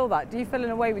you feel that? Do you feel in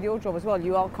a way with your job as well,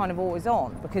 you are kind of always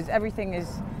on, because everything is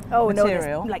material? No,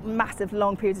 there's like massive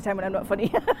long periods of time when I'm not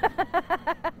funny.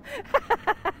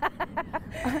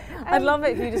 I'd love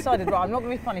it if you decided, right, I'm not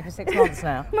going to be funny for 6 months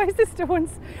now. My sister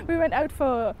once, we went out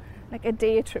for like a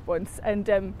day trip once, and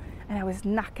I was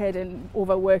knackered and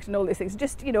overworked and all these things.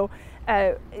 Just,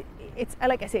 it's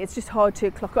like I say, it's just hard to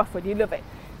clock off when you love it.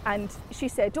 And she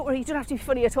said, don't worry, you don't have to be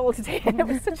funny at all today. And it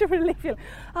was such a relief.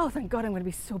 Oh, thank God, I'm going to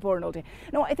be so boring all day.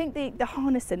 No, I think the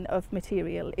harnessing of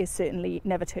material is certainly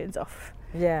never turns off.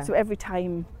 Yeah. So every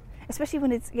time, especially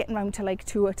when it's getting around to like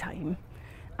tour time,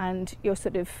 and you're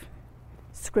sort of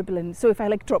scribbling. So if I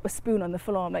like drop a spoon on the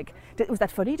floor, I'm like, was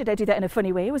that funny? Did I do that in a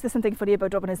funny way? Was there something funny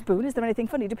about dropping a spoon? Is there anything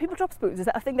funny? Do people drop spoons? Is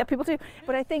that a thing that people do?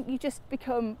 But I think you just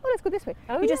become, let's go this way.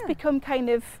 Just become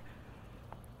kind of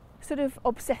sort of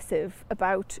obsessive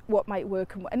about what might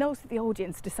work, and also the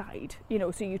audience decide,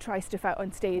 so you try stuff out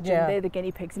on stage and they're the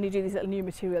guinea pigs, and you do these little new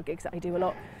material gigs that I do a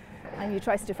lot, and you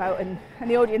try stuff out and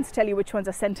the audience tell you which ones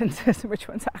are sentences and which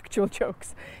ones are actual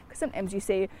jokes, because sometimes you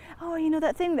say, oh,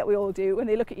 that thing that we all do, and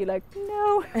they look at you like,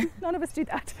 no, none of us do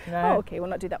that. No. Oh, okay,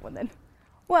 we'll not do that one then.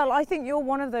 Well, I think you're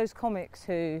one of those comics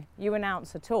who you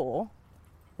announce a tour,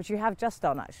 which you have just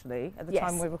done actually at the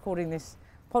time we're recording this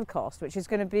podcast, which is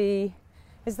going to be,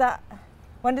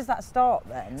 when does that start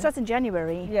then? It starts in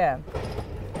January. Yeah.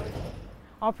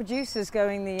 Our producer's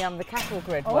going the cattle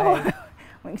grid way.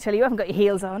 I can tell you haven't got your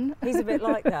heels on. He's a bit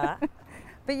like that.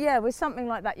 But yeah, with something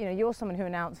like that, you're someone who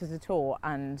announces a tour,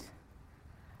 and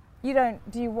do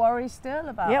you worry still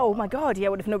about? Yeah, oh my God, yeah,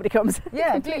 what if nobody comes?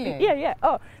 Yeah, do you? Yeah.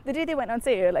 Oh, the day they went on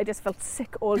sale, I just felt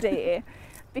sick all day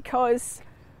because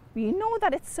you know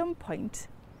that at some point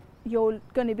you're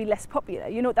going to be less popular.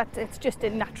 You know that it's just a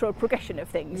natural progression of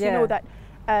things. Yeah. You know that,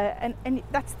 and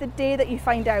that's the day that you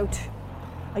find out,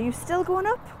 are you still going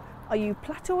up? Are you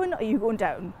plateauing? Are you going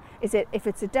down? If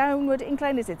it's a downward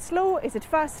incline, is it slow? Is it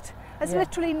fast? Has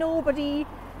literally nobody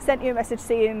sent you a message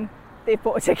saying they've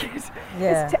bought a ticket.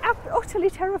 Yeah. It's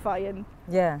utterly terrifying.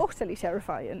 Yeah. Utterly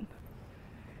terrifying.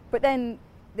 But then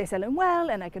they're selling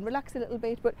well and I can relax a little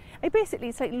bit, but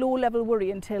it's like low level worry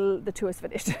until the tour's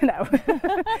finished now.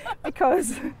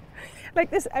 Because like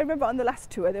this, I remember on the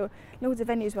last tour there were loads of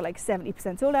venues were like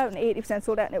 70% sold out and 80%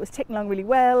 sold out, and it was ticking along really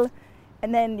well.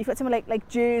 And then you've got somewhere like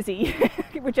Jersey,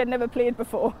 which I'd never played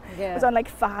before. Yeah. It was on like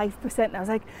 5%, and I was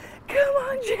like, come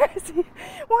on Jersey,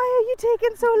 why are you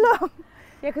taking so long?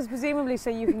 Yeah, because presumably so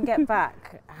you can get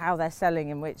back how they're selling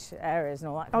in which areas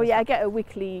and all that kind of stuff. I get a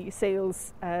weekly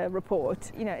sales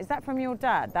report. Is that from your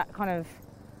dad, that kind of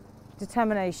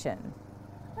determination?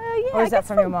 Yeah, or is that guess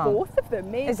from your mum? Both of them,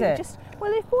 maybe. Is it?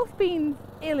 They've both been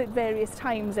ill at various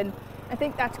times, and I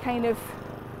think that kind of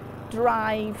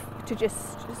drive to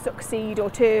just succeed or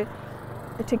to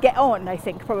get on, I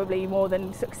think, probably more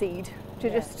than succeed,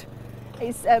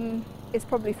 is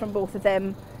probably from both of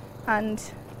them. And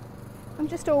I'm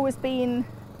just always been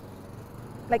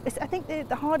like, I think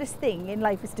the hardest thing in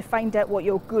life is to find out what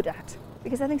you're good at.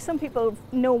 Because I think some people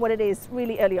know what it is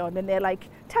really early on, and they're like,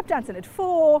 tap dancing at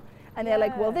 4, and they're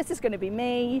like, well, this is going to be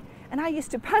me. And I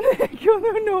used to panic.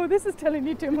 Oh no, this is telling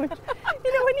you too much.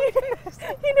 you know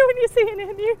when you see in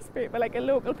a newspaper, like a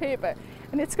local paper,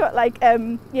 and it's got like,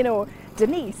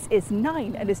 Denise is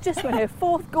 9 and has just won her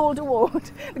 4th gold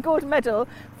award, the gold medal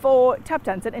for tap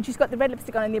dancing, and she's got the red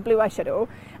lipstick on and the blue eyeshadow.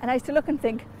 And I used to look and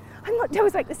think, I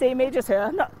was like the same age as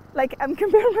her. I'm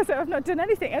comparing myself. I've not done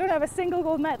anything. I don't have a single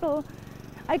gold medal.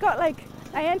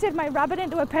 I entered my rabbit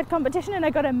into a pet competition and I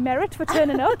got a merit for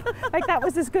turning up. Like, that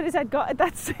was as good as I'd got at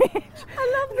that stage. I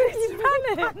love this. You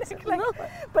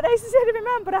panicked. But I used to say to my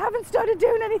mum, but I haven't started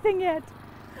doing anything yet.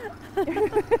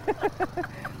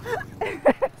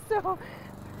 So,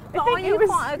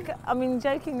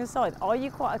 joking aside, are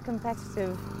you quite a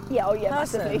competitive person?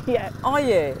 Massively, yeah. Are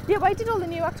you? Yeah, but I did all the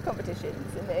new act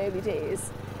competitions in the early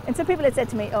days. And some people had said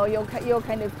to me, oh, your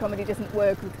kind of comedy doesn't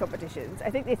work with competitions. I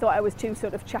think they thought I was too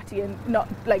sort of chatty and not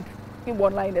like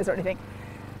one-liners or anything,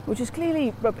 which is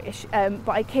clearly rubbish. But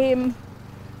I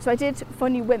did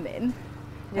Funny Women,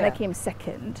 and I came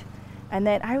second. And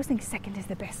then I always think second is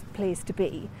the best place to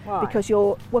be. Why?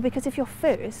 Because if you're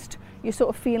first, you sort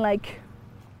of feel like,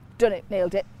 done it,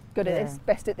 nailed it, good at this,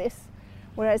 best at this.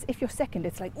 Whereas if you're second,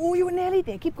 it's like, oh, you were nearly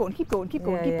there, keep going, keep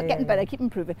getting better, keep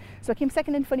improving. So I came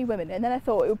second in Funny Women, and then I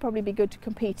thought it would probably be good to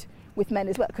compete with men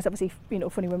as well, because obviously,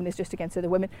 Funny Women is just against other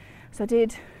women. So I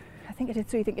did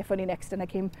So You Think You're Funny next, and I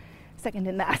came second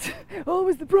in that.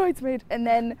 Always the bridesmaid. And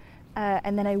then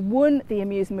I won the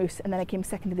Amuse Moose, and then I came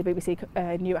second in the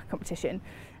BBC New Act competition.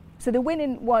 So the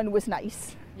winning one was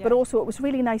nice, but also it was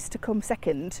really nice to come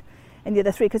second in the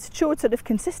other 3, because it showed sort of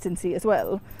consistency as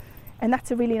well. And that's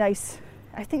a really nice...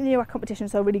 I think the New Act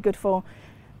competitions are really good for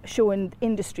showing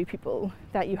industry people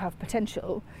that you have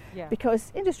potential,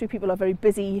 because industry people are very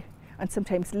busy and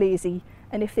sometimes lazy,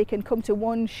 and if they can come to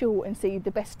one show and see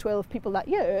the best 12 people that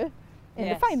year in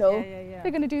the final,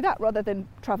 they're going to do that rather than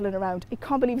travelling around. I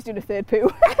can't believe he's doing a third poo.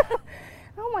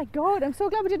 Oh my God, I'm so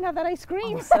glad we didn't have that ice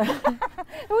cream. I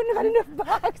wouldn't have had enough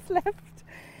bags left.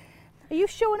 Are you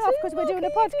showing off because we're doing a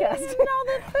podcast?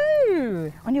 Another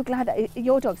poo. And you're glad that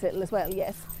your dog's little as well,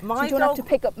 yes. So you don't have to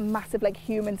pick up massive, like,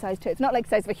 human-sized turds. Not like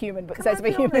the size of a human, but the size of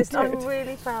a human turd. I'm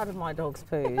really proud of my dog's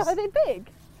poos. Are they big?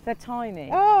 They're tiny.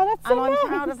 Oh, that's so nice. nice. I'm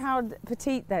proud of how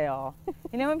petite they are.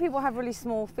 You know when people have really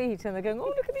small feet and they're going, oh,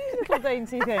 look at these little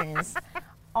dainty things.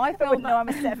 I feel no, I'm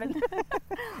a 7.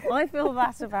 I feel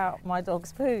that about my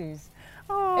dog's poos.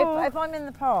 Oh. If I'm in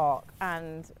the park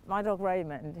and my dog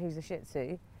Raymond, who's a Shih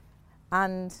Tzu,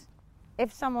 and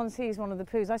if someone sees one of the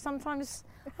poos,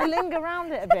 I linger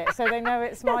around it a bit so they know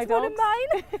it's my dog. That's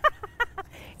one of mine.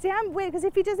 See, I'm weird because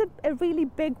if he does a really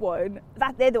big one,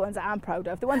 they're the ones that I'm proud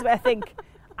of. The ones where I think,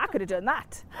 I could have done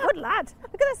that. Good lad.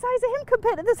 Look at the size of him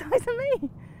compared to the size of me.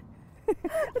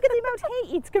 Look at the amount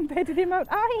he eats compared to the amount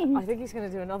I eat. I think he's going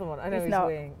to do another one. I know he's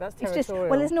weighing. That's territorial.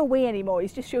 Well, there's no weigh anymore.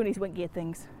 He's just showing his winky at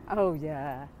things. Oh,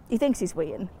 yeah. He thinks he's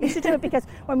weighing. He should do it because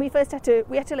when we first had to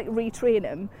like retrain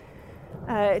him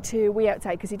to wee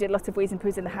outside because he did lots of wees and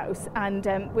poos in the house, and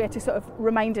we had to sort of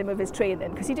remind him of his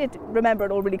training because he did remember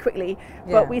it all really quickly,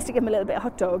 but we used to give him a little bit of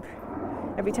hot dog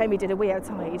every time he did a wee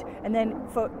outside, and then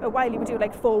for a while he would do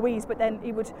like 4 wees, but then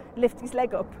he would lift his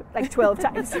leg up like 12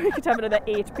 times so he could have another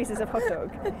 8 pieces of hot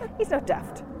dog. He's not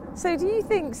daft. So do you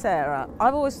think, Sarah,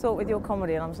 I've always thought with your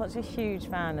comedy, and I'm such a huge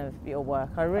fan of your work,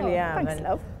 I really am. Thanks,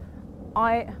 love.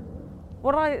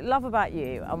 What I love about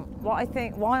you, and why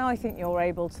I think you're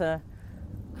able to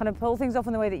kind of pull things off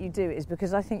in the way that you do is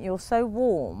because I think you're so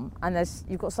warm and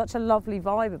you've got such a lovely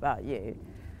vibe about you,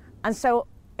 and so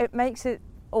it makes it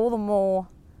all the more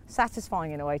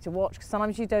satisfying in a way to watch, because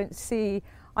sometimes you don't see.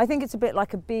 I think it's a bit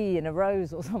like a bee in a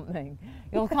rose or something.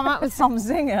 You'll come out with some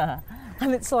zinger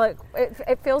and it's like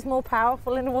it feels more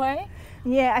powerful in a way.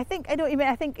 Yeah, I think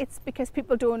it's because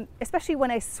people don't, especially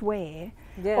when I swear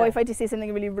or if I just say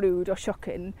something really rude or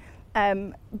shocking,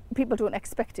 people don't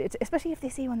expect it, especially if they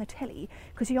see you on the telly,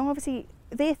 because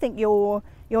they think you're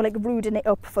like ruding it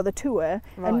up for the tour,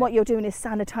 and what you're doing is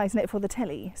sanitizing it for the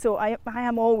telly. So I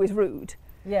am always rude.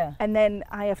 Yeah. And then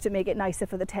I have to make it nicer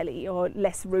for the telly, or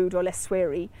less rude or less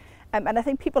sweary. And I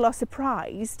think people are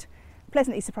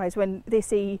pleasantly surprised when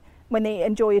they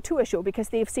enjoy a tour show, because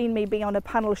they've seen me be on a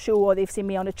panel show or they've seen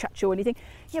me on a chat show, and you think,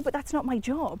 yeah, but that's not my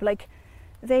job. Like,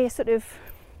 they're sort of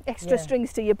extra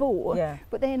strings to your bow,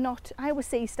 but they're not. I always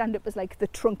say stand-up is like the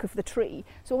trunk of the tree.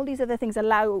 So all these other things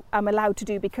I'm allowed to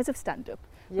do because of stand-up.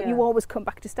 But you always come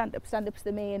back to stand-up. Stand-up's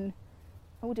the main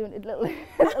Oh, doing a little.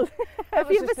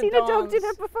 Have you ever seen a dog do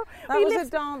that before? That was a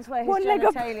dance where his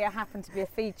genitalia happened to be a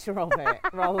feature of it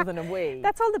rather than a wee.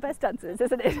 That's all the best dances,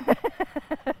 isn't it?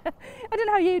 I don't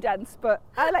know how you dance, but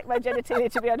I like my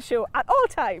genitalia to be on show at all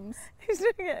times. He's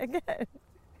doing it again.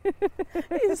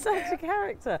 He's such a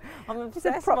character. I'm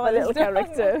obsessed. He's a proper little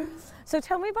character. So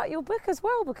tell me about your book as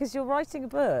well, because you're writing a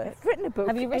book. I've written a book.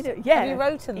 Have you written? Yeah. Have you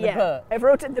written the book? I've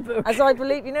written the book. As I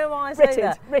believe, you know why I say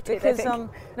that? Written, because I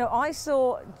think. no, I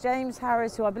saw James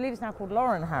Harris, who I believe is now called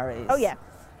Lauren Harris. Oh yeah.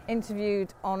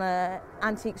 Interviewed on a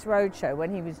Antiques Roadshow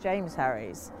when he was James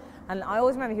Harris. And I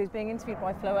always remember he was being interviewed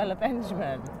by Floella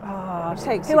Benjamin. Oh,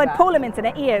 who had Parliament in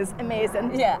her ears.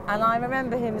 Amazing. Yeah, and I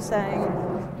remember him saying,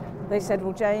 they said,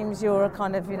 well, James, you're a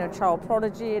kind of, child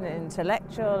prodigy and an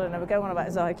intellectual, and they were going on about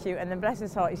his IQ, and then bless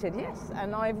his heart, he said, yes,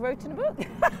 and I've written a book.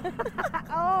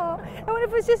 Oh, I wonder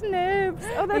if it was just nerves.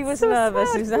 Oh, that's he was so nervous,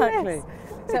 sad. exactly. Yes.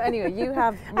 So anyway, you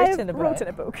have written a book. I have written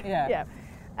a book, yeah.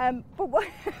 But what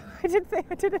I did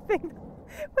a thing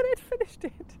when I'd finished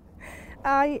it.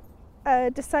 I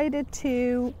decided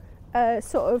to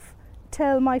sort of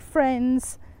tell my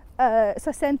friends. So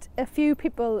I sent a few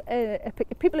people,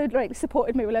 people who'd like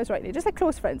supported me while I was writing it, just like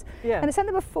close friends. Yeah. And I sent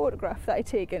them a photograph that I'd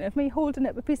taken of me holding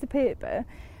up a piece of paper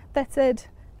that said,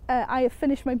 I have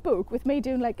finished my book, with me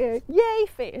doing like a yay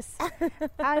face.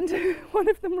 And one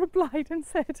of them replied and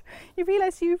said, you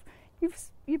realise you've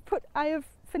put I have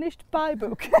finished my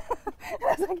book. And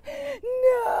I was like,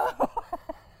 no.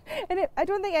 And I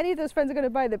don't think any of those friends are going to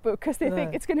buy the book because they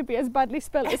think it's going to be as badly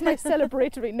spelled as my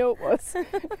celebratory note was.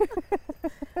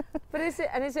 But is it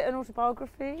an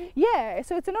autobiography? Yeah,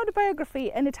 so it's an autobiography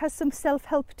and it has some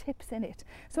self-help tips in it.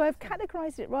 So I've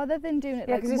categorised it rather than doing it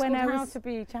like when I was How to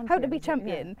Be Champion. How to Be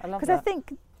Champion. Yeah, I love that.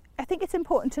 Because I think it's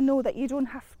important to know that you don't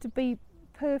have to be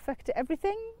perfect at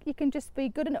everything. You can just be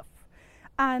good enough.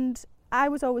 And I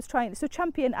was always trying. So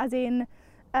champion as in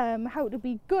how to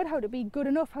be good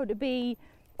enough, how to be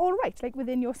all right, like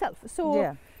within yourself.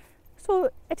 So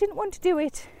I didn't want to do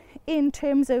it in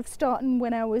terms of starting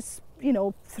when I was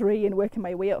 3 and working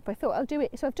my way up. I thought I'll do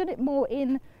it, so I've done it more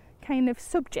in kind of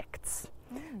subjects.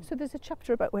 So there's a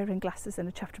chapter about wearing glasses and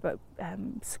a chapter about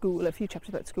school, a few chapters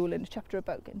about school and a chapter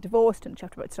about getting divorced and a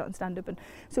chapter about starting stand-up, and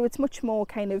so it's much more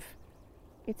kind of,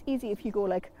 it's easy if you go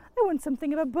like, I want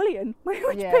something about bullying.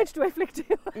 Which page do I flick to?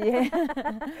 Yeah.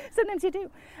 Sometimes you do.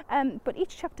 But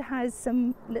each chapter has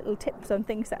some little tips on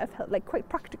things that have helped, like quite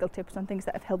practical tips on things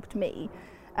that have helped me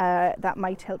that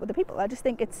might help other people. I just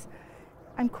think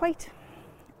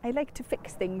I like to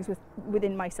fix things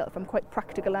within myself. I'm quite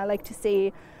practical. I like to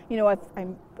say,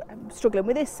 I'm struggling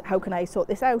with this. How can I sort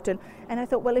this out? And I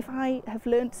thought, well, if I have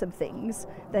learned some things,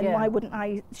 then why wouldn't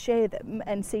I share them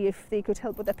and see if they could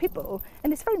help other people?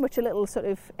 And it's very much a little sort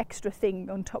of extra thing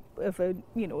on top of a,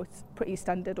 it's pretty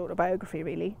standard autobiography,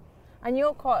 really. And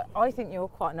I think you're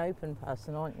quite an open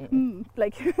person, aren't you?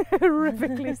 Like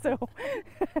horrifically so.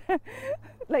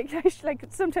 like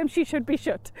sometimes she should be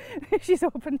shut. She's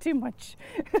open too much.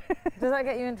 Does that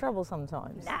get you in trouble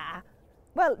sometimes? Nah.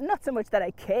 Well, not so much that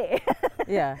I care.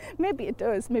 Yeah. Maybe it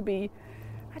does. Maybe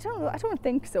I don't know. I don't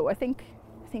think so. I think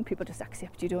people just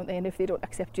accept you, don't they? And if they don't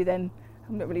accept you, then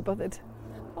I'm not really bothered.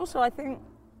 Also, I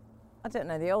don't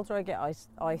know. The older I get,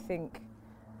 I think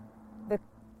the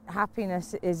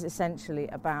happiness is essentially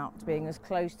about being as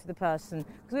close to the person,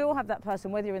 because we all have that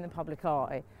person, whether you're in the public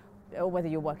eye or whether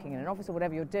you're working in an office or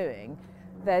whatever you're doing,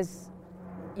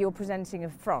 you're presenting a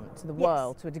front to the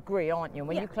world to a degree, aren't you? And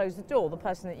when you close the door, the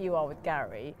person that you are with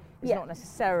Gary is not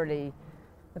necessarily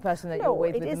the person that you're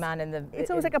with the man in the... It's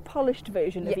always like a polished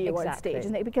version of you on stage,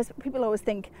 isn't it? Because people always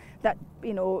think that,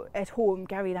 at home,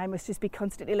 Gary and I must just be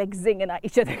constantly like zinging at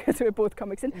each other because we're both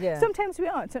comics. And sometimes we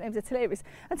aren't, sometimes it's hilarious.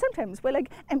 And sometimes we're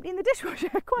like emptying the dishwasher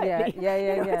quietly.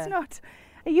 It's not...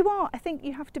 You are, I think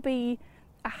you have to be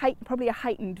probably a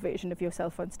heightened version of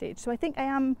yourself on stage. So I think I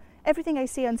am, everything I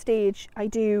say on stage, I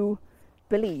do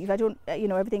believe. I don't,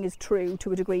 everything is true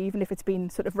to a degree, even if it's been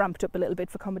sort of ramped up a little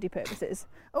bit for comedy purposes.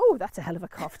 Oh, that's a hell of a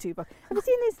cough too. But have you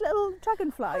seen these little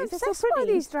dragonflies? They're so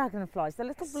pretty. These dragonflies, the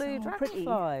little blue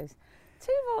dragonflies.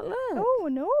 Tuvok, look. Oh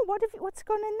no, what's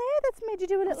gone in there that's made you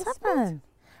do a little sprint?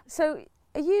 So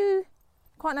are you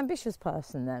quite an ambitious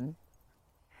person then?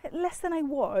 Less than I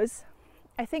was.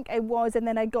 I think I was, and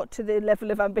then I got to the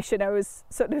level of ambition I was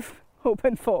sort of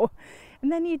hoping for. And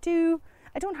then I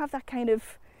don't have that kind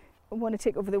of want to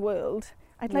take over the world.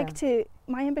 I'd like to,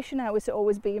 my ambition now is to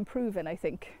always be improving, I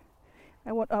think.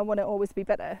 I want to always be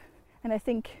better. And I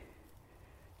think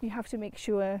you have to make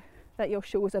sure that your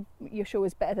show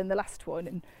is better than the last one.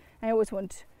 And I always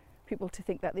want people to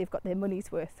think that they've got their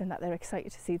money's worth and that they're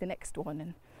excited to see the next one.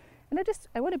 And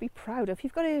I want to be proud of,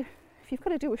 if if you've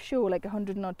got to do a show like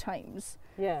 100 and odd times,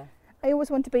 Yeah. I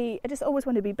just always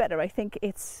want to be better. I think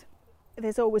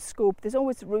there's always scope, there's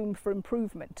always room for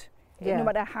improvement. Yeah. No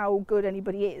matter how good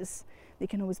anybody is, they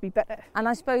can always be better. And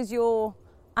I suppose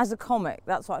as a comic,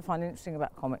 that's what I find interesting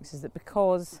about comics, is that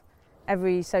because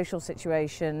every social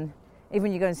situation, even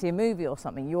when you go and see a movie or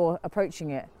something, you're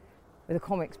approaching it with a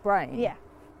comic's brain. Yeah.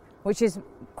 Which is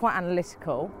quite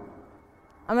analytical.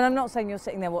 I mean, I'm not saying you're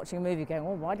sitting there watching a movie going,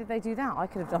 oh, why did they do that? I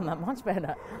could have done that much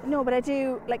better. No, but I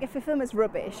do, like if a film is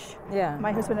rubbish,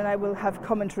 my husband and I will have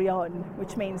commentary on,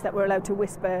 which means that we're allowed to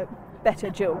whisper better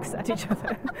jokes at each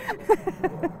other.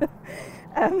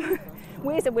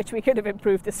 Ways in which we could have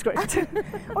improved the script.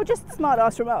 Or just smart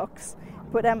ass remarks.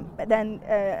 But then,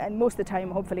 and most of the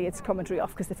time, hopefully it's commentary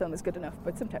off because the film is good enough,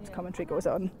 but sometimes commentary goes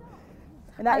on.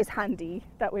 And that is handy,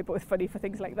 that we're both funny for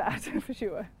things like that, for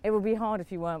sure. It would be hard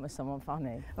if you weren't with someone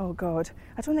funny. Oh God,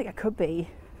 I don't think I could be.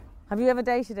 Have you ever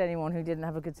dated anyone who didn't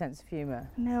have a good sense of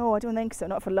humour? No, I don't think so,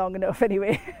 not for long enough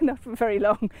anyway, not for very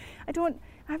long. I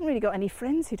haven't really got any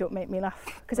friends who don't make me laugh,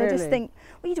 because I just think,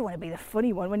 well, you don't want to be the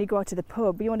funny one when you go out to the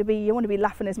pub. You want to be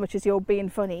laughing as much as you're being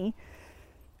funny.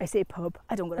 I say pub,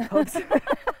 I don't go to pubs.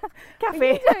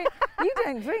 Cafe. You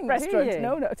don't drink, restaurant, do you?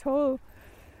 No, not at all.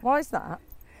 Why is that?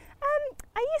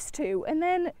 I used to, and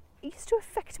then it used to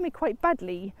affect me quite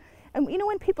badly. And you know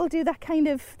when people do that kind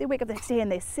of, they wake up the next day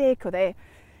and they're sick, or they're,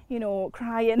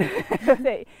 crying, or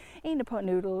they're eating a pot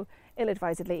noodle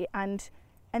ill-advisedly, and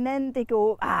then they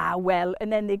go,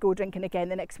 and then they go drinking again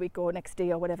the next week or next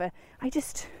day or whatever. I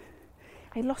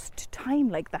lost time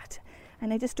like that,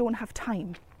 and I just don't have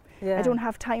time. Yeah. I don't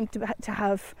have time to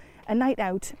have a night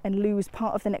out and lose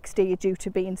part of the next day due to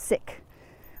being sick.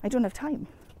 I don't have time.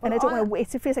 And I don't want to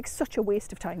waste. It feels like such a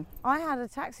waste of time. I had a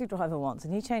taxi driver once,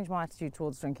 and he changed my attitude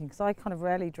towards drinking, because I kind of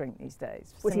rarely drink these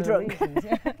days. Was he drunk? Reasons,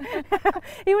 yeah.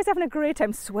 He was having a great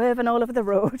time swerving all over the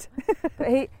road. But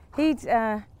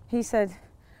he said,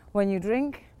 when you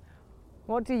drink,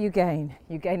 what do you gain?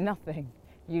 You gain nothing.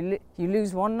 You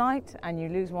lose one night and you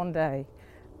lose one day.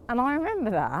 And I remember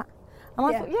that. And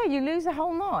I thought, you lose a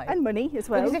whole night. And money as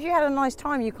well. Because if you had a nice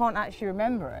time, you can't actually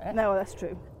remember it. No, that's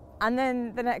true. And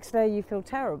then the next day you feel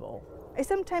terrible. I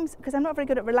sometimes, because I'm not very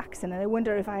good at relaxing, and I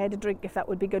wonder if I had a drink if that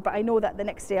would be good, but I know that the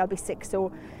next day I'll be sick,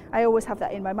 so I always have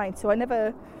that in my mind. So I've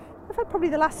had probably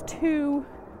the last 2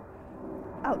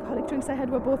 alcoholic drinks I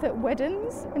had were both at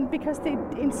weddings, and because they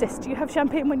insist you have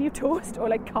champagne when you toast, or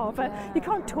like kava, you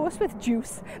can't toast with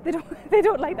juice. They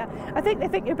don't like that. I think they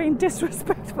think you're being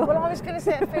disrespectful. Well, I was going to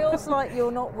say, it feels like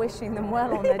you're not wishing them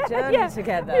well on their journey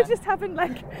together. You're just having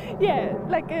like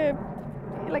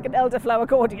an elderflower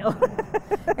cordial.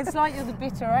 It's like you're the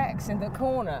bitter ex in the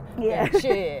corner. Yeah.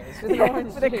 Cheers with an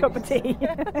orange with a cup of tea.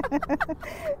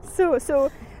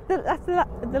 So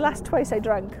the last twice I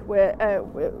drank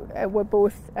were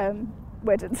both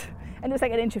weddings, and it was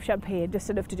like an inch of champagne, just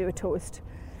enough to do a toast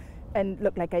and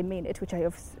look like I mean it, which I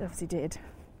obviously did.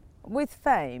 With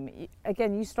fame,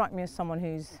 again, you strike me as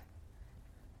someone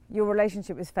your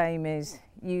relationship with fame is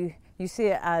you see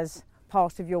it as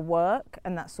part of your work,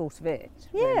 and that's sort of it.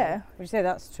 Yeah. Really. Would you say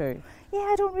that's true? Yeah,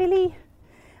 I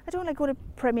don't like go to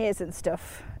premieres and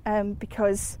stuff,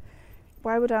 because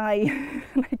why would I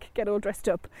get all dressed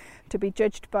up to be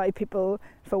judged by people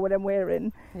for what I'm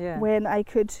wearing when I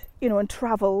could, and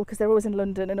travel, because they're always in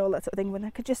London and all that sort of thing, when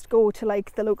I could just go to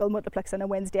the local multiplex on a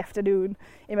Wednesday afternoon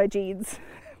in my jeans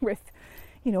with,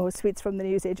 sweets from the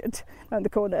newsagent around the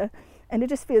corner. And it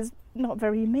just feels not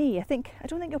very me. I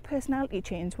don't think your personality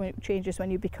changes when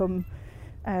you become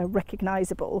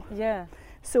recognisable. Yeah.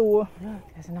 So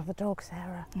look, there's another dog,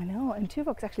 Sarah. I know, and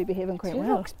Tuvok's actually behaving quite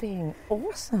well. Tuvok's being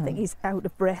awesome. I think he's out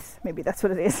of breath. Maybe that's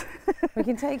what it is. We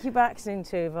can take you back soon,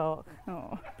 Tuvok.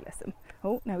 Oh, bless him.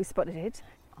 Oh, now he's spotted it.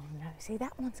 Oh no, see,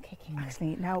 that one's kicking.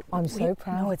 Actually, now I'm so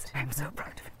proud. I'm so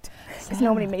proud of it. It's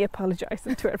normally me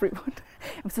apologising to everyone.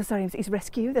 I'm so sorry, he's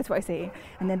rescue, that's what I say.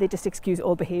 And then they just excuse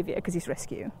all behaviour because he's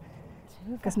rescue.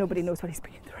 Because nobody knows what he's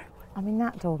been through. I mean,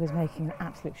 that dog is making an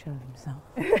absolute show of himself.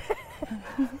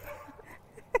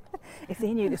 If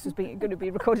they knew this was going to be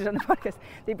recorded on the podcast,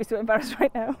 they'd be so embarrassed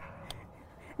right now.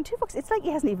 And Tuvok's, it's like he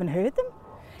hasn't even heard them.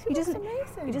 He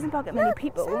doesn't bark at many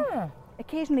people. Sarah.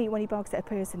 Occasionally when he barks at a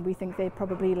person, we think they're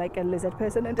probably like a lizard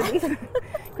person underneath,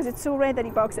 because it's so rare that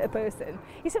he barks at a person.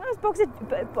 He sometimes barks at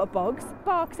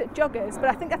joggers,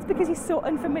 but I think that's because he's so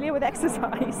unfamiliar with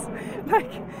exercise.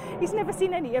 He's never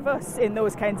seen any of us in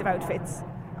those kinds of outfits.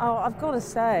 Oh, I've got to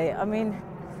say, I mean,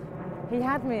 he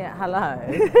had me at hello.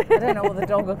 I don't know what the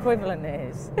dog equivalent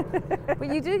is.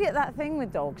 But you do get that thing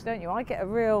with dogs, don't you? I get a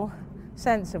real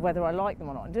sense of whether I like them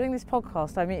or not. Doing this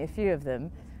podcast, I meet a few of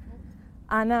them,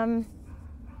 and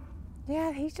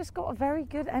Yeah, he's just got a very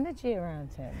good energy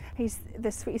around him. He's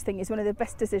the sweetest thing. He's one of the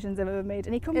best decisions I've ever made.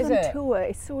 And he comes on it? tour.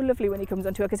 It's so lovely when he comes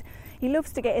on tour because he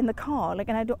loves to get in the car. Like,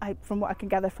 and from what I can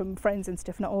gather from friends and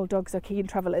stuff, not all dogs are keen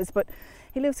travellers, but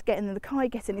he loves to get in the car. He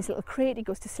gets in his little crate. He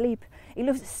goes to sleep. He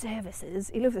loves the services.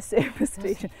 He loves the service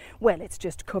station. Well, it's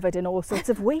just covered in all sorts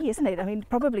of wee, isn't it? I mean,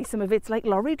 probably some of it's like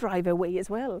lorry driver wee as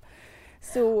well.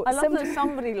 So I love that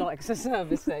somebody likes a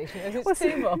service station. It's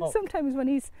too much. Sometimes when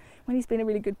he's been a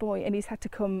really good boy and he's had to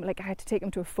come, like I had to take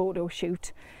him to a photo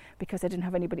shoot because I didn't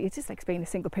have anybody. It's just like being a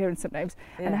single parent sometimes.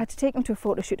 Yeah. And I had to take him to a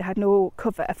photo shoot. I had no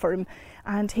cover for him,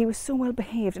 and he was so well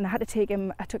behaved. And I had to take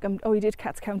him. I took him. Oh, he did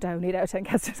Cats Countdown. 8 out of 10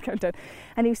 Cats Countdown,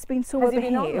 and he's been so well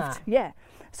behaved. Yeah.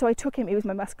 So I took him. He was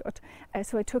my mascot.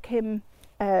 So I took him.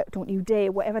 Don't you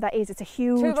dare, whatever that is. It's a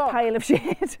huge pile of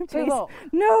shit.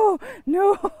 No.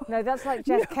 No, that's like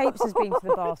Jeff Capes has been to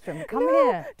the bathroom. Come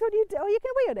here. Don't you dare. Oh, you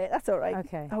can wee on it. That's all right.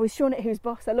 Okay. I was showing it who's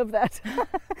boss. I love that.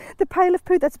 The pile of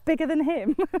poo that's bigger than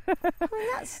him. I mean,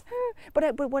 that's...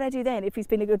 But what I do then, if he's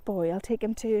been a good boy, I'll take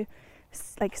him to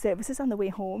like services on the way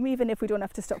home, even if we don't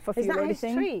have to stop for fuel or anything. Is that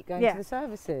his treat, going to the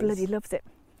services? Bloody loves it.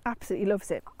 Absolutely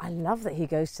loves it. I love that he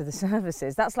goes to the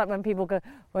services. That's like when people go,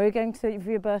 where are you going to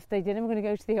for your birthday dinner? We're going to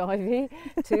go to the Ivy.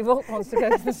 Tuvok wants to go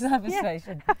to the service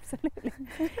station. Absolutely.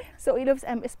 So he loves,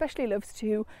 especially loves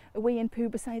to wee and poo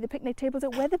beside the picnic tables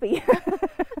at Wetherby.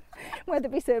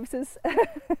 Wetherby services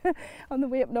on the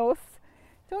way up north.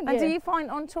 Don't you? And do you find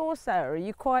on tour, Sarah, are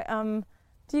you quite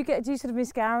do you sort of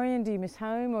miss Gary and do you miss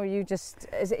home, or you just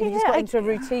you just got into a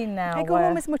routine now? I go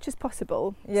home as much as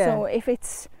possible. Yeah. So if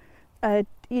it's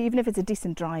even if it's a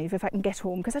decent drive, if I can get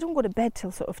home, because I don't go to bed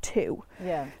till sort of 2.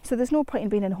 Yeah. So there's no point in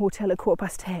being in a hotel at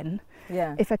 10:15.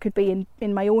 Yeah. If I could be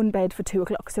in my own bed for 2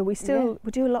 o'clock. So we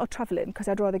do a lot of travelling because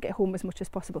I'd rather get home as much as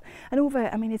possible.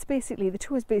 And it's basically, the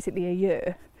tour is basically a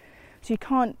year. So you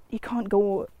can't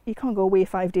go away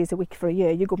 5 days a week for a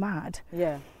year. You go mad.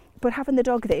 Yeah. But having the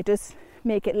dog there does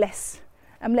make it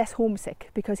I'm less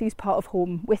homesick because he's part of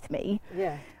home with me.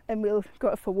 Yeah. And we'll go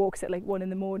out for walks at like 1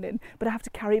 a.m, but I have to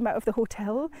carry him out of the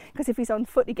hotel because if he's on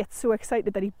foot he gets so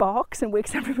excited that he barks and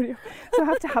wakes everybody up. So I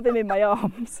have to have him in my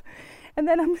arms. And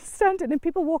then I'm standing and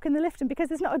people walk in the lift, and because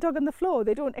there's not a dog on the floor,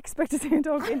 they don't expect to see a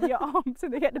dog in your arms,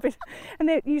 and they get a bit, and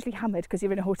they're usually hammered because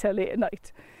you're in a hotel late at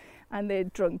night and they're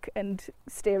drunk and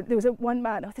stare. There was one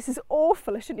man, this is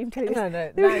awful, I shouldn't even tell you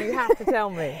this. No, you have to tell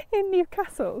me. In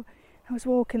Newcastle, I was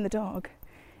walking the dog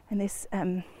and this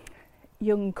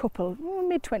young couple,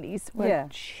 mid-20s, were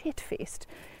shit-faced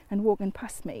and walking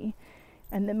past me,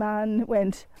 and the man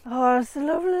went, "Oh, it's a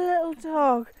lovely little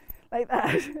dog," like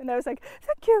that, and I was like,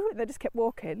 "Thank you," and I just kept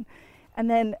walking, and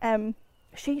then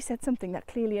she said something that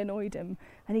clearly annoyed him,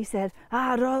 and he said,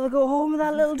 "I'd rather go home with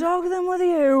that little dog than with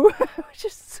you," which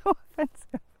is so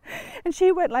offensive. And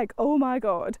she went like, "Oh my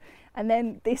God," and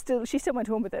then she still went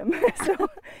home with him. So,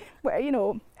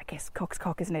 well, I guess cock's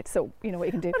cock, isn't it? So you know what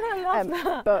you can do. But I love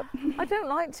that. But I don't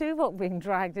like Tuvok being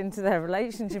dragged into their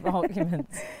relationship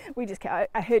arguments. I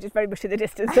heard it very much in the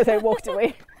distance as I walked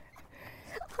away.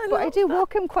 But I do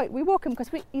walk him we walk him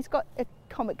because he's got a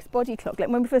comics body clock. Like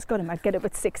when we first got him, I'd get up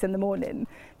at 6 a.m.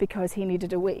 because he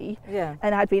needed a wee. Yeah.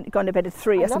 And I'd gone to bed at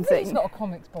 3 or something. He's got a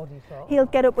comics body clock. He'll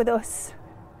get up with us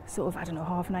sort of,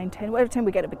 9:30, 10, whatever time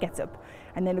we get up, he gets up,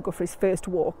 and then he'll go for his first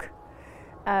walk.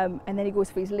 And then he goes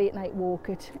for his late night walk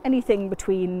at anything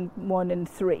between 1 and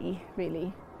 3,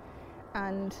 really.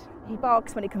 And he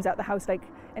barks when he comes out the house,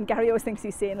 and Gary always thinks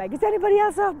he's saying, "Is anybody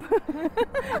else up?"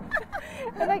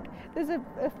 And there's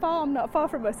a farm not far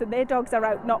from us, and their dogs are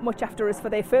out not much after us for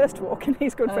their first walk, and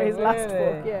he's going for his last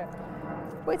walk. Yeah.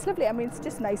 But it's lovely. It's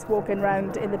just nice walking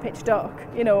around in the pitch dark,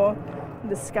 and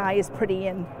the sky is pretty,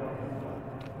 and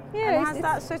yeah. And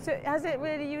has it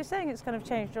really, you were saying it's kind of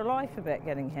changed your life a bit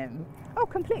getting him? Oh,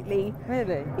 completely.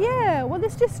 Really? Yeah, well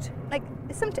there's just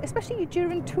especially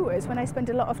during tours when I spend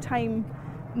a lot of time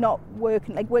not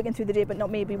working, working through the day but not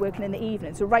maybe working in the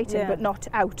evening, so writing but not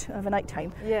out of a night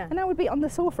time. Yeah. And I would be on the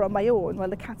sofa on my own while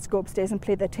the cats go upstairs and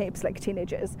play their tapes like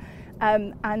teenagers.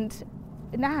 And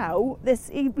now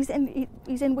he's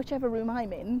in whichever room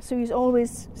I'm in, so he's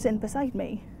always sitting beside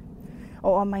me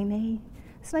or on my knee.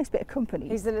 It's a nice bit of company.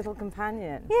 He's the little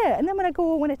companion. Yeah, and then when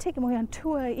I take him away on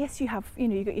tour, yes, you have,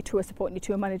 you got your tour support and your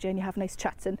tour manager and you have nice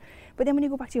chats, but then when you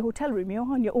go back to your hotel room, you're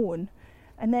on your own.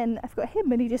 And then I've got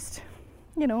him, and he just,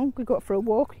 we go out for a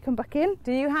walk, we come back in.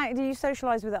 Do you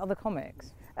socialise with other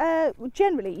comics?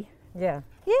 Generally. Yeah.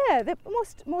 Yeah,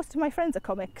 most of my friends are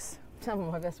comics. Some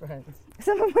of my best friends.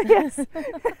 Yes.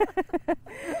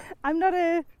 I'm not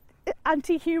a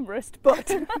anti-humorist,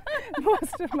 but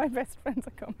most of my best friends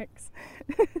are comics.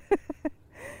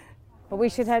 But we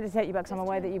should head to take you back because I'm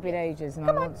aware that you've been ages and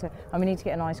I want to. And we need to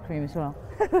get an ice cream as well.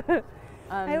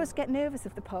 I always get nervous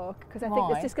of the park because I think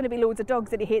Why? there's just going to be loads of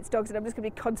dogs and he hates dogs and I'm just going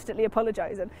to be constantly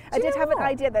apologising. I did have an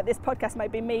idea that this podcast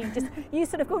might be me, just you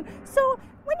sort of going, so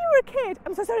when you were a kid,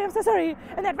 I'm so sorry,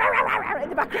 and then rah, rah, rah, rah, in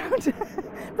the background.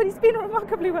 But he's been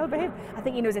remarkably well behaved. I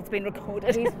think he knows it's been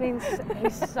recorded. He's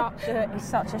such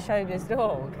a showbiz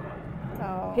dog.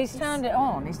 Oh, He's turned it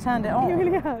on. He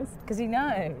really has. Because he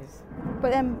knows.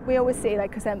 But we always say,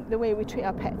 like, because the way we treat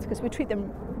our pets, because we treat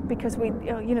them because we,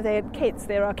 you know, they're kids.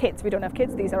 They're our kids. We don't have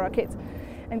kids. These are our kids.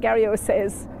 And Gary always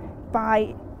says,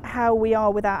 by how we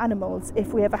are with our animals,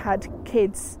 if we ever had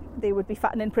kids, they would be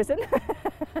fat and in prison.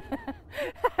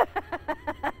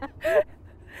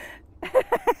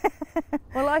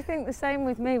 Well, I think the same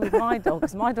with me with my dog,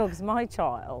 because my dog's my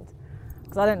child.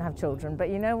 Because I don't have children. But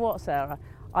you know what, Sarah?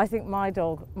 I think my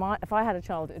dog, if I had a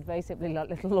child, it would basically like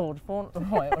little Lord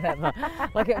Fauntleroy or whatever.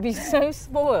 Like it would be so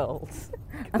spoiled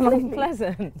and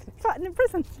unpleasant. Fat and in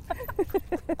prison. So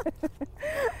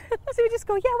we just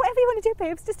go, yeah, whatever you want to do,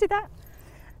 babes, just do that.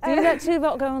 Do you let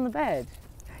Tuvok go on the bed?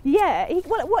 Yeah,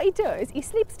 what he does, he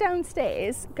sleeps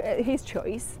downstairs, his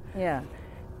choice. Yeah.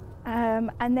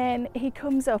 And then he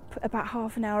comes up about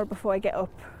half an hour before I get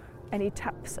up and he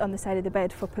taps on the side of the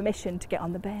bed for permission to get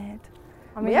on the bed.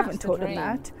 I mean, we haven't taught him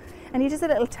that. And he does a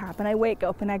little tap and I wake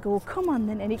up and I go, come on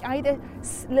then. And he either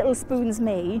little spoons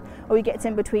me or he gets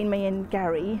in between me and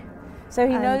Gary. So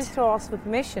he knows to ask for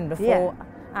permission before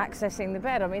accessing the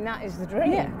bed. I mean, that is the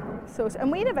dream. Yeah. So,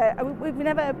 and we've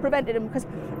never prevented him, because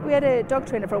we had a dog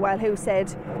trainer for a while who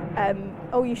said, there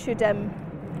should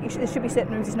be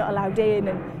certain rooms he's not allowed in,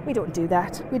 and we don't do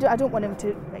that. I don't want him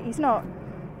to. It's not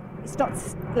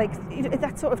like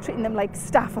that's sort of treating them like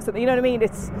staff or something. You know what I mean?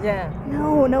 It's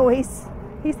no.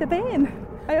 He's the bane.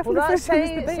 I often refer to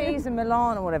him as the bane. He's in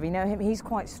Milan or whatever. You know him. He's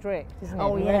quite strict, isn't he?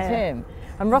 Oh You yeah. know him.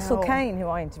 And Russell Kane, who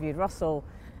I interviewed,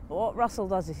 what Russell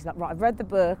does is he's like, right, I've read the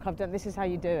book. I've done. This is how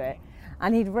you do it.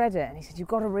 And he'd read it, and he said, you've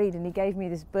got to read. And he gave me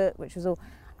this book, which was all,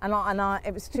 and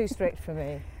it was too strict for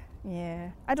me. Yeah,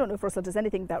 I don't know if Russell does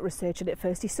anything without researching it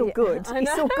first. He's so good.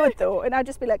 He's so good though, and I'd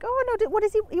just be like, oh no, what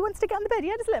is he? He wants to get on the bed.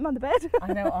 Yeah, just let him on the bed.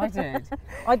 I know, I did.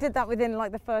 I did that within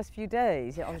like the first few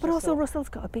days. But also Russell's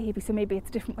got a baby, so maybe it's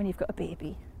different when you've got a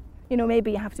baby. You know, maybe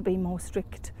you have to be more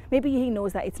strict. Maybe he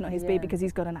knows that it's not his baby because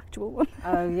he's got an actual one.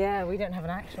 Oh yeah, we don't have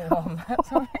an actual one.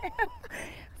 That's right.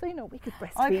 So you know, we could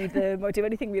breastfeed them or do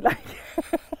anything we like.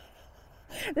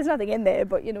 There's nothing in there,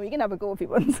 but you know, you can have a go if he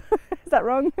wants. Is that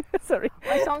wrong? Sorry.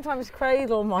 I sometimes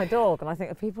cradle my dog, and I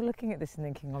think, are people looking at this and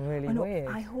thinking I'm really weird?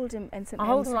 I hold him, and I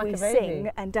hold him like we a baby.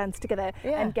 sing and dance together.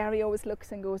 Yeah. And Gary always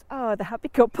looks and goes, "Oh, the happy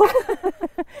couple."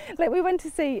 Like we went to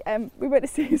see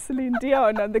Celine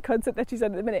Dion on the concert that she's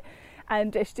on at the minute,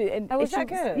 and was that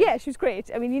good? Yeah, she was great.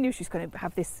 I mean, you knew she was going to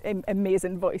have this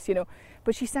amazing voice, you know.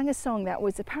 But she sang a song that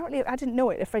was apparently, I didn't know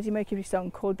it, a Freddie Mercury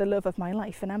song called "The Love of My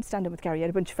Life." And I'm standing with Gary. I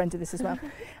had a bunch of friends of this as well.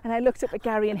 And I looked up at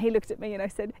Gary and he looked at me and I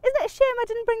said, "Isn't it a shame I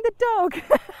didn't bring the dog?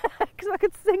 Because I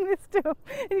could sing this to him."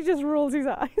 And he just rolls his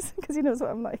eyes because he knows what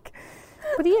I'm like.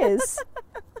 But he is.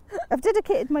 I've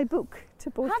dedicated my book to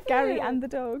both Gary and the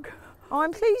dog. Oh,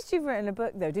 I'm pleased you've written a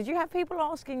book though. Did you have people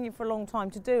asking you for a long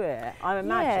time to do it? I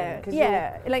imagine.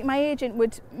 Yeah. Like my agent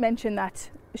would mention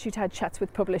that she'd had chats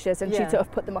with publishers and she'd sort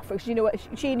of put them off because you know what,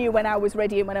 she knew when I was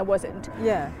ready and when I wasn't.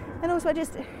 Yeah. And also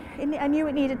I knew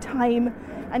it needed time.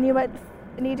 I knew I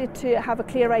needed to have a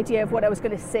clear idea of what I was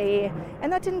going to say,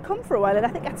 and that didn't come for a while, and I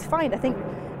think that's fine. I think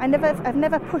I've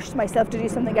never pushed myself to do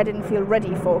something I didn't feel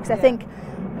ready for, because I think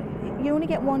you only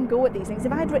get one go at these things.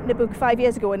 If I had written a book 5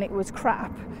 years ago and it was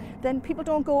crap, then people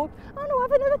don't go, "Oh no,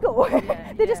 have another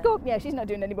go." They just go, "Yeah, she's not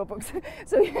doing any more books."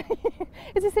 So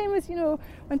it's the same as, you know,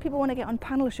 when people want to get on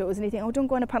panel shows and you think, "Oh, don't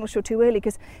go on a panel show too early,"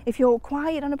 because if you're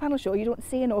quiet on a panel show, you don't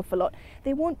say an awful lot.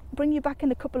 They won't bring you back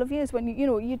in a couple of years when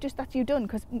that's you done,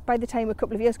 because by the time a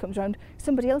couple of years comes around,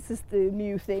 somebody else is the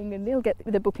new thing and they'll get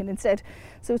the booking instead.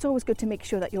 So it's always good to make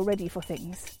sure that you're ready for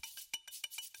things.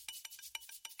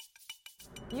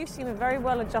 You seem a very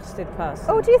well-adjusted person.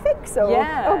 Oh, do you think so?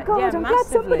 Yeah. Oh God, I'm glad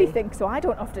somebody massively. thinks so. I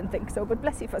don't often think so, but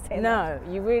bless you for saying that.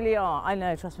 No, you really are. I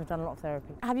know, trust me, I've done a lot of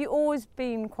therapy. Have you always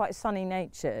been quite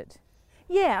sunny-natured?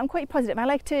 Yeah, I'm quite positive.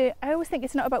 I always think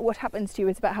it's not about what happens to you,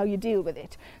 it's about how you deal with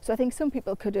it. So I think some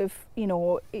people could have,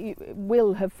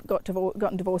 will have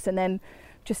gotten divorced and then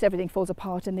just everything falls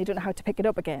apart and they don't know how to pick it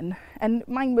up again. And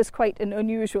mine was quite an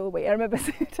unusual way. I remember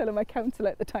telling my counsellor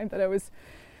at the time that I was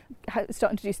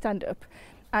starting to do stand-up.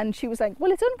 And she was like,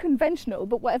 "Well, it's unconventional,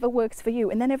 but whatever works for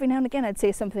you." And then every now and again I'd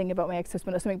say something about my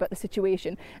ex-husband or something about the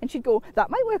situation, and she'd go, "That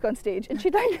might work on stage," and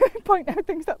she'd point out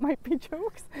things that might be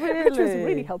jokes, really? which was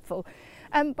really helpful.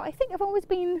 But I think I've always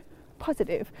been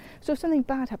positive. So if something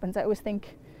bad happens, I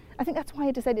think that's why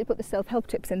I decided to put the self-help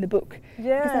tips in the book.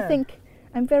 Yeah. Because I think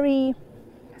I'm very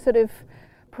sort of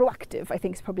proactive, I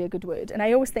think is probably a good word. And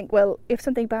I always think, well, if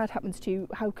something bad happens to you,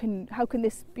 how can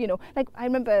this, like I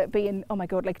remember being, oh my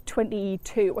God, like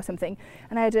 22 or something,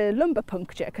 and I had a lumbar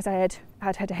puncture because I had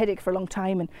a headache for a long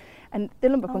time, and the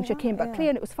lumbar puncture came back clear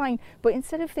and it was fine. But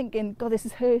instead of thinking, God, this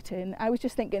is hurting, I was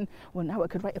just thinking, well, now I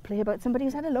could write a play about somebody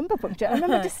who's had a lumbar puncture. I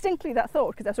remember distinctly that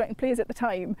thought because I was writing plays at the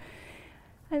time.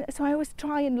 And so I always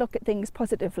try and look at things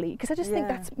positively because I just think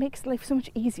that makes life so much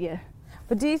easier.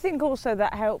 But do you think also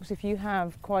that helps if you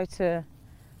have quite a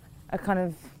kind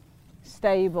of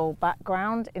stable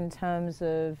background in terms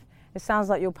of, it sounds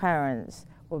like your parents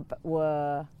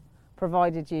were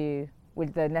provided you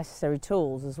with the necessary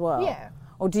tools as well? Yeah.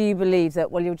 Or do you believe that,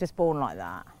 well, you're just born like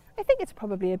that? I think it's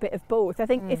probably a bit of both. I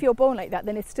think if you're born like that,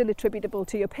 then it's still attributable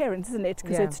to your parents, isn't it?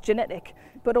 Because it's genetic.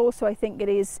 But also I think it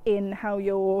is in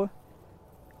how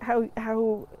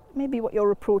maybe what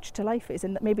your approach to life is,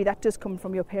 and that maybe that does come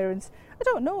from your parents. I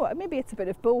don't know, maybe it's a bit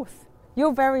of both.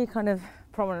 You're very kind of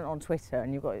prominent on Twitter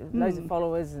and you've got loads of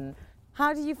followers. And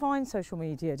how do you find social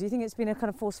media? Do you think it's been a kind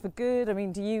of force for good? I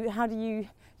mean, how do you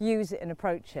use it and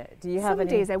approach it? Do you have Some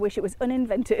days I wish it was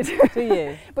uninvented. Do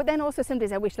you? But then also some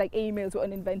days I wish like emails were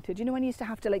uninvented. You know, when you used to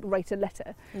have to like write a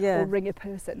letter or ring a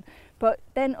person. But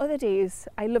then other days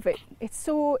I love it.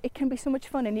 It can be so much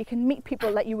fun, and you can meet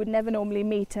people that you would never normally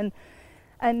meet, and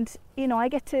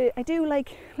I do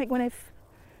like when I've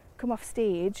come off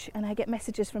stage and I get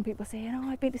messages from people saying, oh,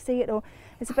 I've been to see it, or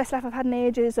it's the best laugh I've had in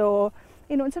ages, or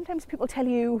and sometimes people tell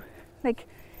you like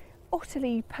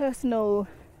utterly personal,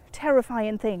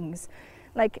 terrifying things,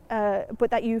 like but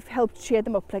that you've helped cheer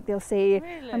them up. Like they'll say,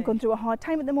 really? I'm going through a hard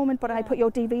time at the moment, but I put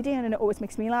your DVD in and it always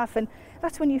makes me laugh. And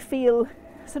that's when you feel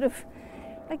sort of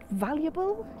like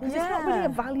valuable, because it's not really a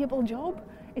valuable job,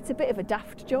 it's a bit of a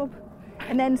daft job.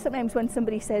 And then sometimes when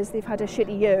somebody says they've had a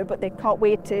shitty year but they can't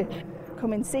wait to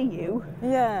come and see you,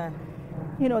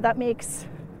 that makes,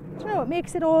 it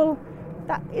makes it all,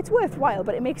 that it's worthwhile,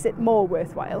 but it makes it more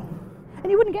worthwhile.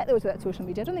 And you wouldn't get those without social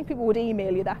media. I don't think people would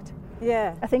email you that.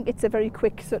 Yeah. I think it's a very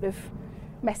quick sort of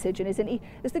message, and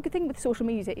there's the good thing with social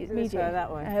media. Let's go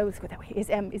that way. Let's go that way.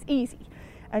 Is easy,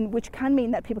 and which can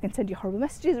mean that people can send you horrible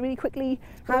messages really quickly.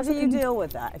 How do you deal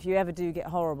with that if you ever do get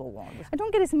horrible ones? I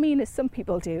don't get as mean as some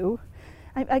people do.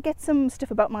 I get some stuff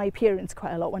about my appearance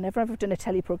quite a lot. Whenever I've done a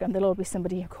telly programme, there'll always be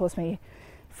somebody who calls me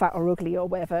fat or ugly or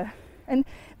whatever. And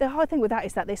the hard thing with that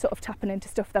is that they're sort of tapping into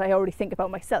stuff that I already think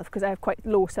about myself, because I have quite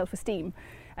low self-esteem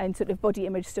and sort of body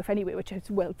image stuff anyway, which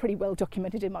is pretty well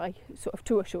documented in my sort of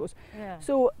tour shows. Yeah.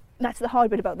 So that's the hard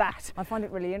bit about that. I find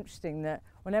it really interesting that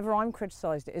whenever I'm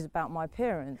criticised, it is about my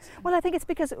appearance. Well, I think it's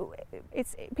because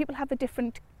people have a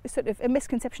different sort of a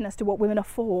misconception as to what women are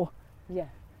for. Yeah.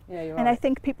 Yeah, you're right. And I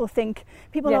think people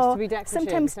are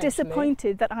sometimes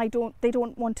disappointed that they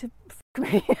don't want to f***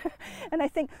 me. And I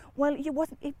think, well,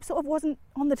 it sort of wasn't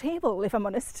on the table, if I'm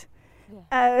honest,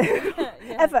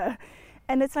 ever.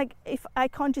 And it's like, if I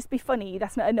can't just be funny,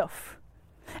 that's not enough.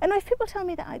 And if people tell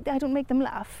me that I don't make them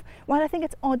laugh, while I think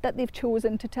it's odd that they've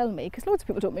chosen to tell me, because loads of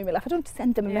people don't make me laugh, I don't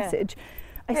send them a message.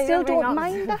 I still don't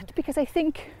mind that, because I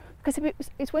think, because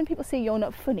it's when people say you're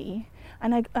not funny,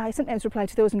 and I sometimes reply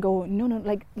to those and go, no,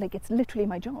 like it's literally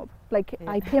my job. Like,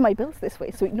 I pay my bills this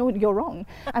way, so no, you're wrong.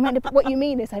 I mean, what you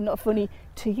mean is I'm not funny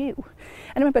to you.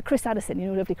 And I remember Chris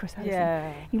Addison, lovely Chris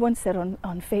Addison, he once said on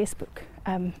Facebook,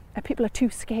 people are too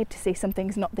scared to say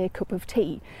something's not their cup of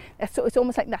tea. So it's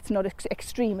almost like that's not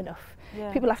extreme enough.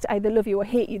 Yeah. People have to either love you or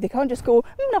hate you. They can't just go,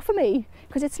 not for me,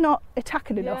 because it's not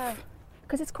attacking enough.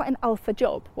 Because it's quite an alpha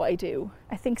job, what I do.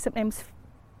 I think sometimes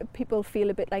people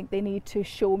feel a bit like they need to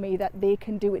show me that they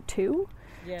can do it too.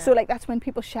 Yeah. So like that's when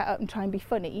people shout out and try and be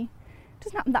funny. It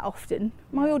doesn't happen that often.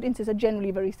 My audiences are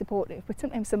generally very supportive, but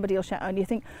sometimes somebody will shout out and you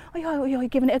think, oh, you're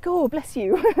giving it a go, bless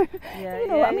you.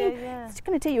 It's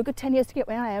going to take you a good 10 years to get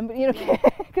where I am, but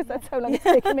because that's how long it's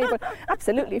taken me. But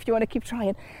absolutely, if you want to keep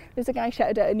trying. There's a guy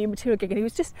shouted at a new material gig,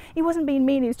 and he wasn't being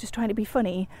mean, he was just trying to be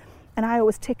funny. And I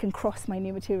always tick and cross my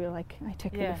new material, like I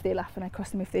tick them if they laugh and I cross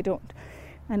them if they don't.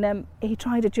 And he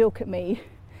tried a joke at me,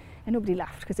 and nobody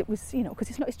laughed because it was, because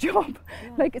it's not his job. Yeah.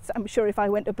 Like I'm sure if I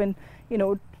went up and, I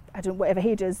don't know, whatever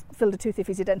he does, filled a tooth if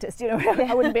he's a dentist,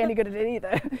 I wouldn't be any good at it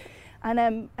either.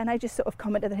 And I just sort of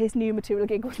commented that his new material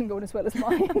gig wasn't going as well as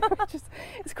mine, which is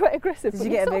it's quite aggressive. Did you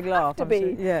get a big laugh?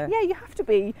 Yeah, you have to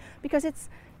be, because it's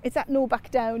that no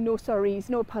back down, no sorries,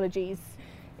 no apologies.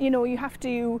 You have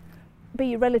to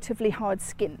be relatively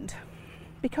hard-skinned,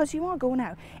 because you are going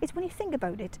out. It's when you think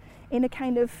about it in a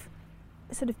kind of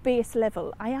sort of base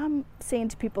level, I am saying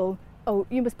to people, oh,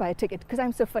 you must buy a ticket because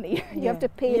I'm so funny. You have to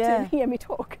pay Yeah. to hear me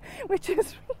talk, which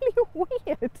is really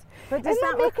weird. But I'm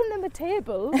not making them a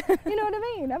table, you know what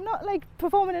I mean? I'm not like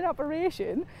performing an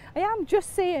operation. I am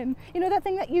just saying, you know that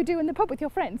thing that you do in the pub with your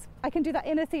friends? I can do that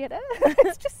in a theatre.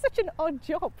 It's just such an odd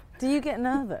job. Do you get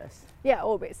nervous? Yeah,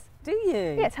 always. Do you?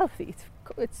 Yeah, it's healthy.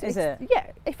 Is it?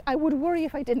 Yeah, if I would worry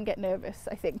if I didn't get nervous,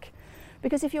 I think.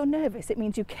 Because if you're nervous, it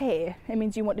means you care. It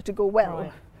means you want it to go well.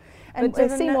 Right. And But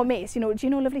doesn't Seymour Mace, do you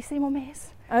know lovely Seymour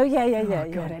Mace? Oh yeah. Oh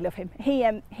God, I love him.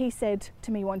 He said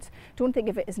to me once, don't think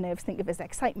of it as nerves, think of it as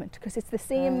excitement, because it's the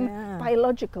same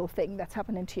biological thing that's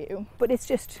happening to you, but it's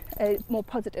just a more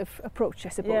positive approach, I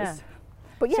suppose. Yeah.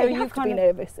 But yeah, So you you have to be kind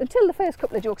nervous until the first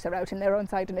couple of jokes are out and they're on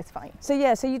side and it's fine. So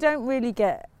you don't really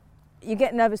you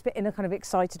get nervous, but in a kind of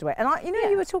excited way. And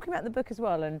you were talking about the book as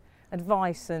well and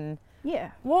advice and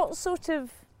what sort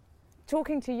of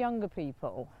talking to younger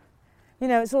people.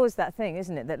 It's always that thing,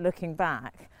 isn't it? That looking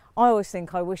back, I always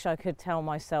think I wish I could tell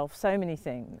myself so many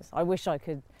things. I wish I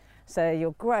could say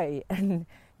you're great and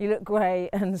you look great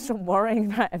and stop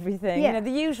worrying about everything. Yeah.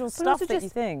 The usual stuff that you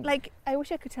think. Like, I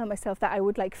wish I could tell myself that I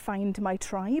would find my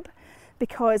tribe,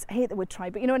 because I hate the word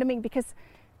tribe, but you know what I mean? Because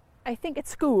I think at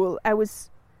school I was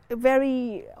a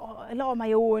lot on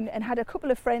my own and had a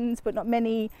couple of friends, but not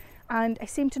many, and I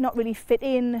seemed to not really fit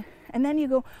in. And then you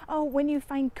go, when you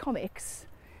find comics,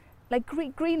 like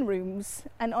green rooms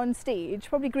and on stage,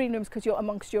 probably green rooms because you're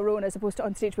amongst your own as opposed to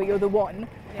on stage where you're the one,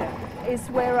 is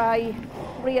where I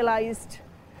realised,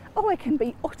 I can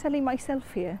be utterly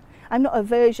myself here. I'm not a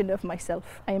version of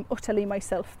myself. I am utterly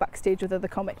myself backstage with other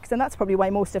comics, and that's probably why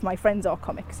most of my friends are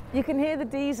comics. You can hear the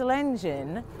diesel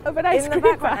engine of an ice in cream the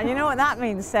background, van. and you know what that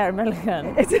means, Sarah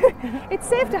Millican? It's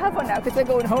safe to have one now because we're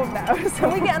going home now. So.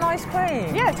 Can we get an ice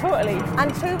cream? Yeah, totally. And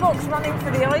Tuvok's running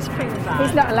for the ice cream van.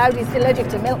 He's not allowed. He's allergic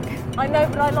to milk. I know,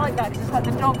 but I like that because it's like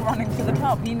the dog running to the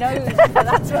pub. He knows that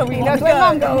that's where we he want knows to where go.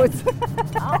 Mum goes.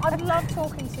 I've loved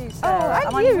talking to you, Sarah.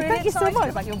 And I'm you. really Thank you so excited much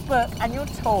about your book and your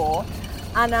tour.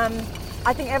 And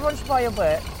I think everyone should buy your book.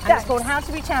 And Thanks. it's called How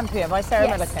to Be Champion by Sarah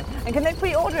Millican. And can they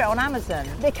pre-order it on Amazon?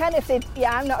 They can if they...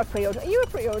 Yeah, I'm not a pre-orderer. Are you a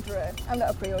pre-orderer? I'm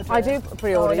not a pre-orderer. I do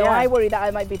pre-order, no, I worry that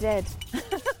I might be dead.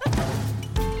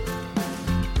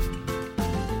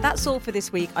 That's all for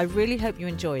this week. I really hope you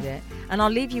enjoyed it. And I'll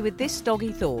leave you with this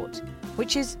doggy thought,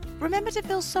 which is remember to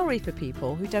feel sorry for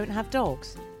people who don't have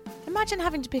dogs. Imagine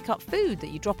having to pick up food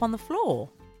that you drop on the floor.